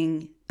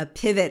doing a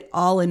pivot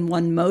all in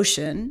one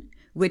motion,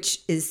 which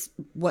is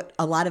what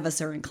a lot of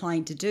us are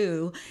inclined to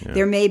do,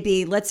 there may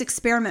be, let's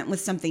experiment with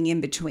something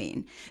in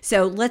between.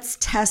 So let's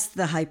test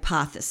the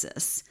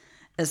hypothesis,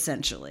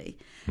 essentially.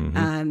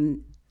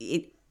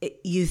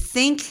 You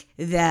think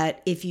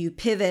that if you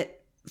pivot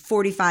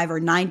 45 or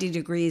 90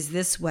 degrees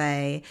this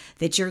way,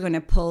 that you're going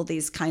to pull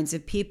these kinds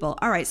of people.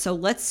 All right, so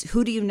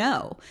who do you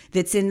know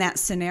that's in that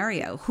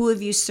scenario? Who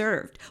have you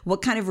served?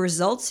 What kind of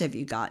results have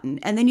you gotten?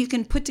 And then you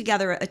can put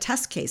together a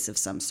test case of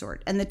some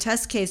sort. And the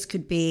test case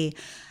could be,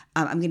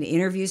 I'm going to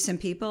interview some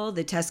people.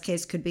 The test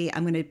case could be,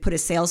 I'm going to put a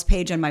sales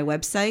page on my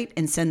website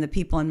and send the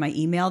people on my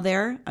email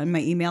there, on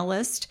my email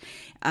list.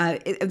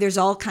 There's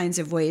all kinds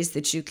of ways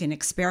that you can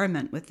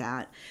experiment with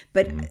that.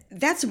 But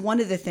that's one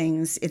of the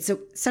things.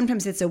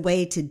 Sometimes it's a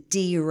way to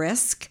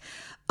de-risk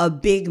a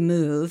big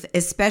move,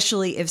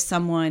 especially if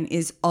someone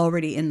is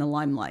already in the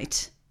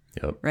limelight.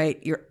 Yep. Right?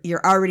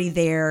 You're already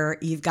there.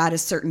 You've got a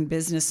certain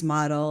business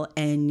model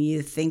and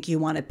you think you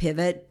want to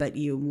pivot, but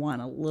you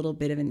want a little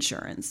bit of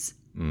insurance.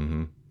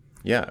 Mm-hmm.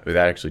 Yeah, that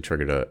actually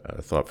triggered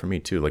a thought for me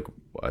too. Like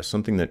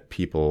something that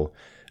people,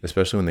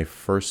 especially when they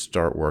first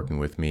start working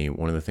with me,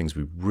 one of the things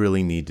we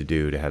really need to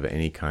do to have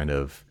any kind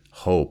of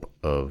hope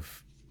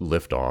of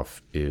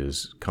liftoff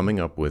is coming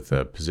up with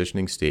a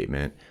positioning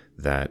statement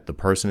that the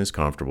person is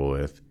comfortable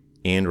with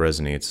and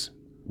resonates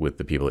with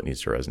the people it needs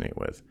to resonate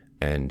with.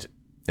 And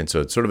so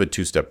it's sort of a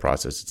two-step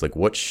process. It's like,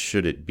 what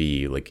should it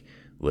be? Like,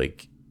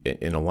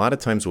 and a lot of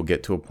times we'll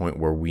get to a point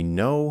where we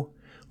know,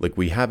 like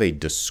we have a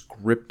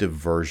descriptive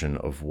version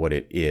of what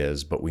it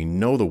is, but we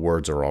know the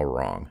words are all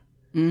wrong.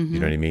 Mm-hmm. You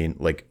know what I mean?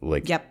 Like.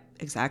 Yep,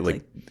 exactly.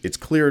 Like it's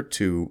clear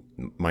to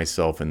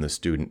myself and the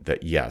student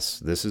that yes,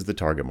 this is the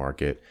target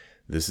market.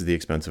 This is the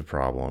expensive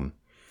problem.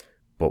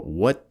 But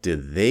what do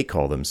they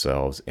call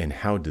themselves and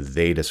how do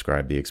they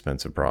describe the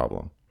expensive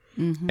problem?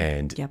 Mm-hmm.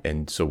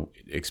 And so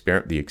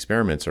the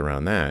experiments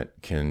around that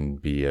can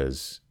be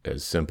as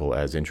simple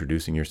as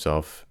introducing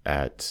yourself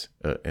at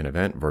an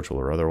event, virtual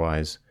or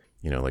otherwise.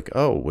 You know, like,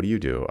 oh, what do you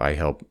do? I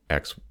help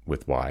X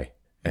with Y,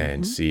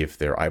 and see if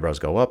their eyebrows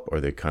go up or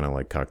they kind of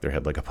like cock their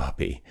head like a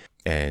puppy.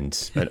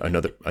 And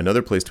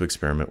another place to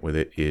experiment with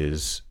it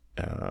is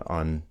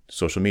on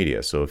social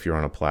media. So if you're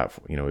on a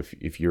platform, you know,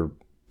 if you're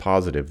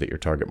positive that your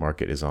target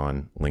market is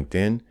on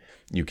LinkedIn,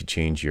 you could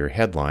change your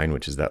headline,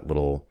 which is that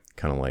little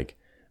kind of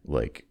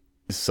like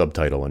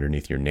subtitle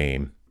underneath your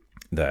name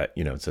that,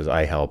 you know, it says,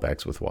 I help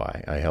X with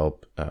Y. I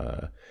help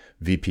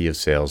VP of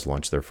sales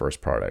launch their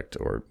first product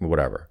or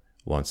whatever.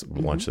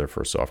 Launch their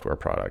first software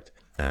product,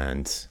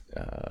 and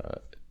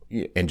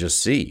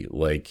just see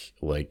like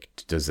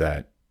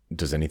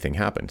does anything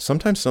happen?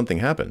 Sometimes something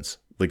happens.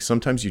 Like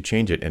sometimes you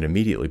change it and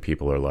immediately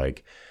people are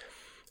like,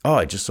 oh,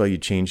 I just saw you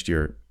changed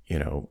your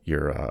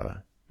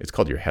it's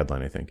called your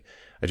headline, I think.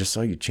 I just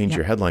saw you change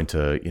your headline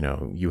to, you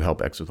know, you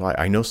help X with Y.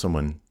 I know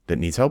someone that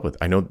needs help with.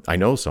 I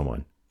know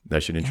someone that I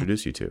should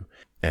introduce you to.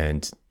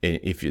 And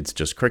if it's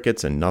just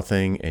crickets and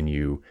nothing, and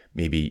you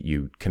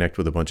connect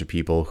with a bunch of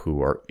people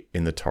who are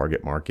in the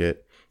target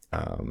market,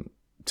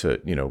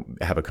 to, you know,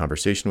 have a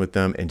conversation with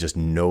them, and just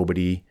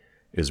nobody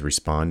is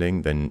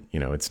responding, then, you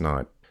know, it's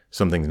not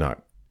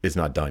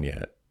done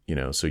yet, you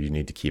know, so you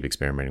need to keep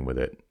experimenting with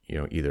it, you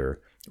know,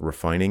 either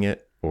refining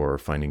it or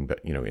finding,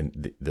 you know, in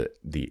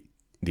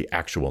the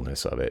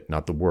actualness of it,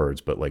 not the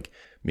words, but like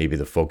maybe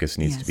the focus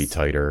needs to be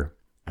tighter.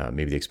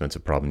 Maybe the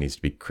expensive problem needs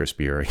to be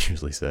crispier, I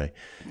usually say.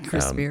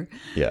 Crispier.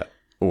 Yeah.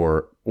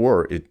 Or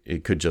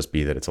it could just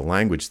be that it's a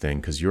language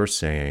thing, because you're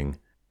saying,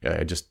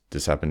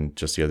 this happened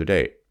just the other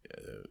day.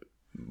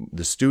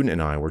 The student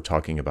and I were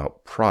talking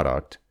about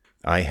product.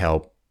 I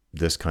help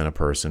this kind of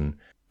person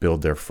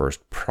build their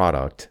first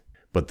product,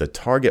 but the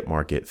target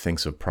market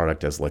thinks of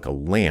product as like a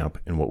lamp,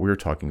 and what we were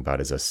talking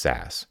about is a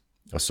SaaS,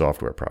 a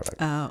software product.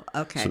 Oh,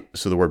 okay.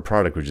 So the word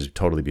product would just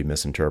totally be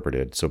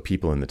misinterpreted. So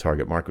people in the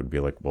target market would be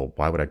like, well,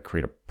 why would I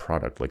create a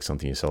product like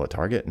something you sell at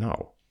Target?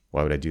 No.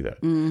 Why would I do that?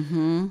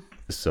 Mm-hmm.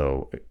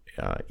 So,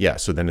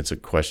 so then it's a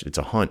question, it's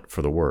a hunt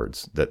for the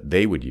words that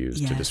they would use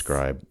to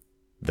describe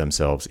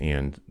themselves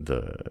and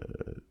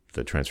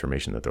the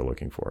transformation that they're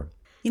looking for.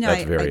 You know,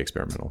 that's very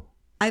experimental.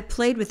 I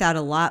played with that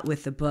a lot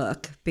with the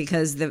book,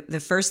 because the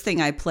first thing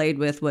I played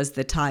with was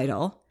the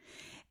title.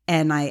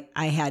 And I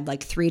had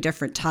like 3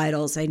 different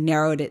titles. I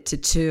narrowed it to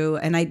 2.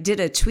 And I did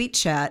a tweet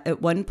chat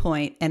at one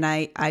point, and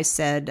I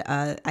said,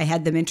 I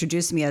had them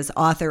introduce me as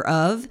author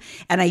of,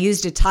 and I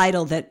used a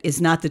title that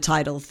is not the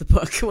title of the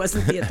book. It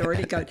wasn't the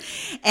authority code.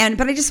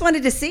 But I just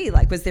wanted to see,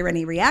 like, was there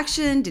any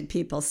reaction? Did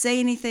people say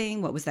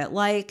anything? What was that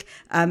like?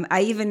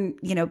 I even,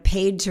 you know,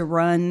 paid to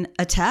run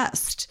a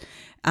test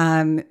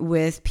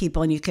with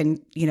people, and you can,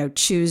 you know,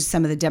 choose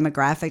some of the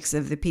demographics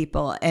of the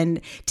people,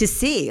 and to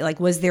see, like,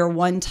 was there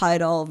one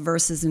title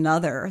versus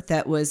another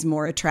that was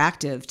more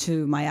attractive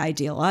to my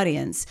ideal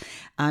audience.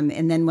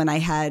 And then when I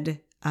had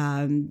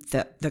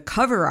the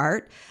cover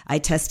art, I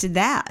tested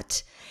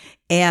that.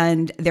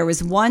 And there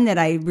was one that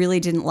I really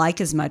didn't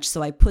like as much,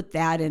 so I put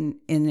that in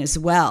as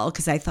well,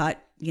 because I thought,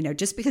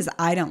 just because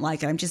I don't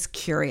like it, I'm just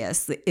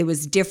curious. It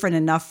was different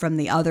enough from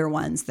the other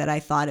ones that I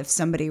thought if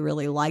somebody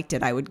really liked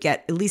it, I would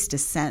get at least a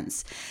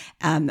sense.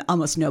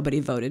 Almost nobody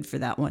voted for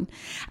that one.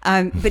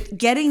 But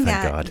getting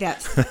that,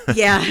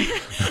 yeah.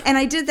 And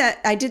I did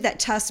that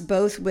test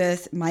both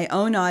with my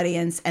own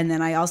audience, and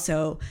then I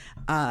also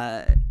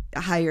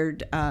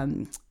hired, I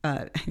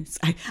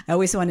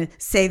always want to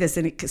say this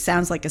and it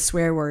sounds like a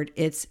swear word.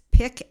 It's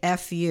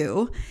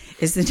PickFU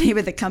is the name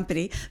of the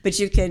company, but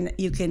you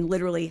can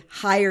literally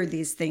hire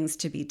these things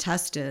to be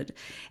tested.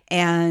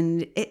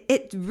 And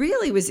it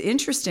really was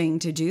interesting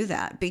to do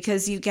that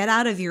because you get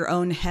out of your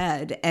own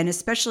head. And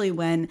especially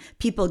when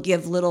people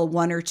give little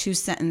 1 or 2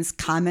 sentence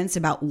comments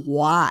about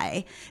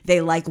why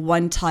they like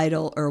one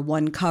title or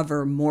one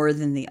cover more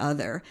than the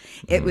other.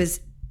 It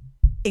was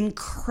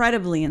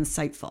incredibly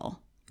insightful.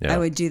 Yeah. I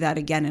would do that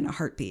again in a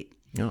heartbeat.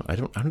 No, I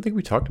don't think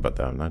we talked about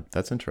that.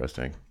 That's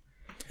interesting.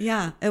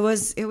 Yeah, it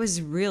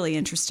was really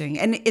interesting.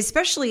 And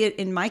especially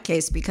in my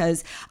case,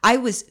 because I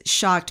was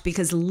shocked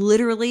because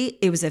literally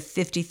it was a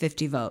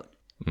 50-50 vote.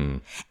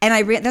 And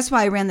that's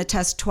why I ran the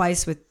test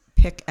twice with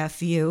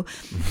PickFU,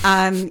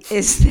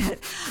 is that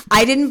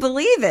I didn't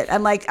believe it.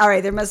 I'm like, all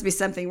right, there must be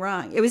something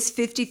wrong. It was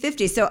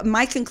 50-50. So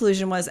my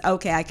conclusion was,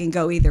 okay, I can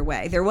go either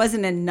way. There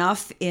wasn't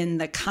enough in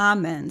the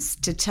comments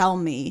to tell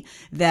me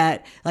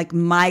that like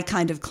my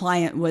kind of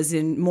client was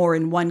more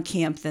in one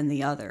camp than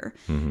the other.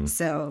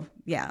 So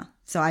yeah.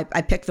 So I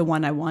picked the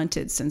one I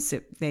wanted since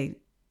but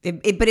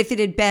if it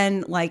had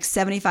been like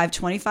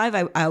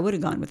 75-25, I would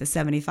have gone with a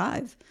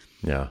 75.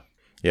 Yeah.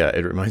 Yeah,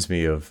 it reminds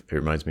me of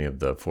the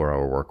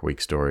 4-Hour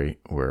Workweek story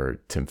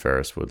where Tim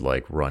Ferriss would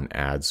like run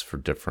ads for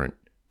different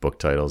book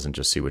titles and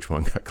just see which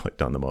one got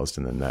clicked on the most,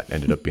 and then that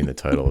ended up being the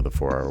title of the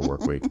 4-Hour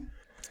Workweek.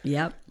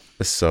 Yep.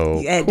 So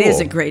it cool. is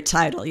a great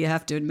title, you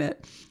have to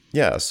admit.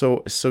 Yeah.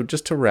 So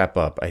just to wrap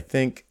up, I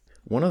think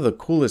one of the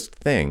coolest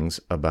things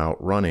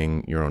about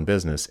running your own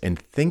business and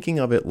thinking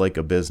of it like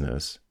a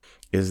business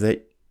is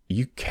that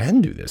you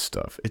can do this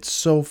stuff. It's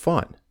so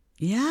fun.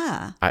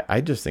 Yeah. I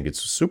just think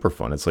it's super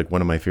fun. It's like one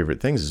of my favorite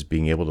things is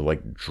being able to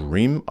like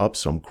dream up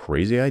some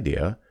crazy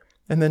idea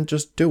and then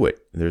just do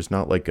it. There's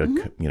not like a,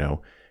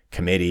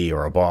 committee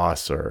or a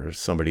boss or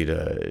somebody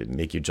to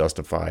make you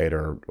justify it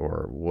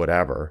or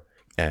whatever.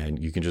 And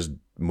you can just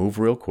move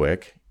real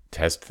quick,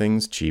 test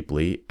things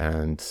cheaply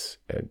and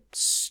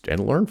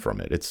learn from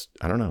it. It's,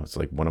 I don't know. It's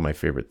like one of my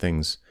favorite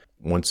things.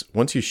 Once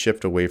you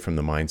shift away from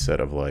the mindset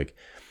of like,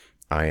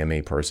 I am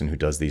a person who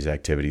does these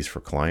activities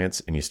for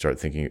clients, and you start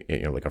thinking,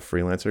 like a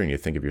freelancer, and you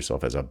think of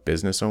yourself as a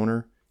business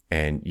owner,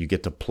 and you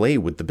get to play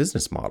with the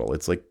business model.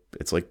 It's like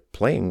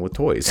playing with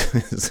toys.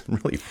 It's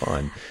really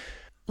fun.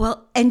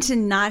 Well, and to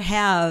not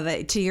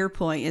have, to your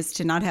point, is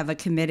to not have a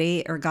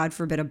committee or, God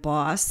forbid, a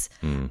boss.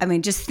 I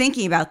mean, just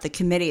thinking about the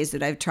committees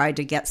that I've tried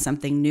to get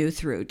something new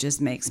through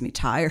just makes me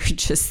tired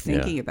just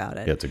thinking about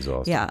it. Yeah, it's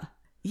exhausting.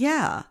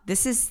 Yeah.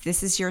 This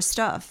is your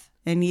stuff.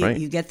 And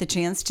you get the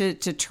chance to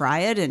try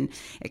it and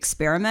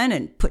experiment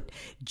and put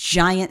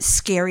giant,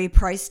 scary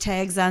price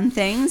tags on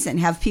things and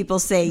have people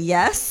say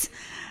yes.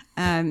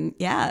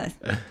 Yeah.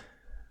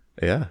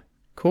 Yeah.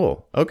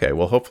 Cool. Okay.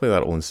 Well, hopefully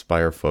that will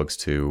inspire folks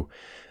to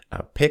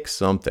pick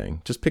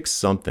something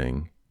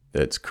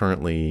that's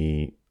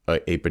currently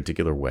a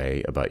particular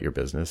way about your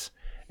business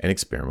and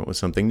experiment with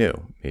something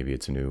new. Maybe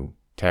it's a new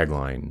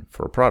tagline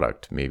for a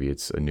product. Maybe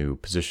it's a new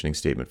positioning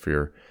statement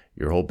for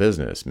your whole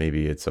business.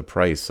 Maybe it's a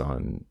price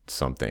on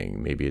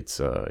something. Maybe it's,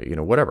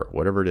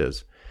 whatever it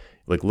is.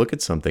 Like look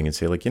at something and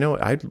say like,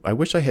 I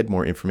wish I had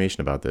more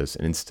information about this.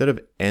 And instead of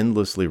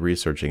endlessly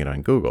researching it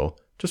on Google,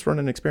 just run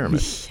an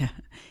experiment.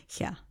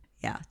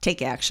 Yeah.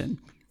 Take action.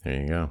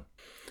 There you go.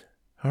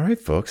 All right,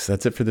 folks,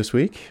 that's it for this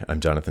week. I'm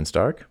Jonathan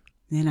Stark.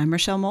 And I'm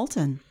Rochelle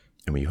Moulton.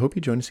 And we hope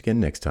you join us again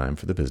next time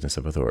for the Business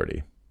of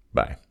Authority.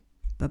 Bye.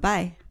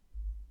 Bye-bye.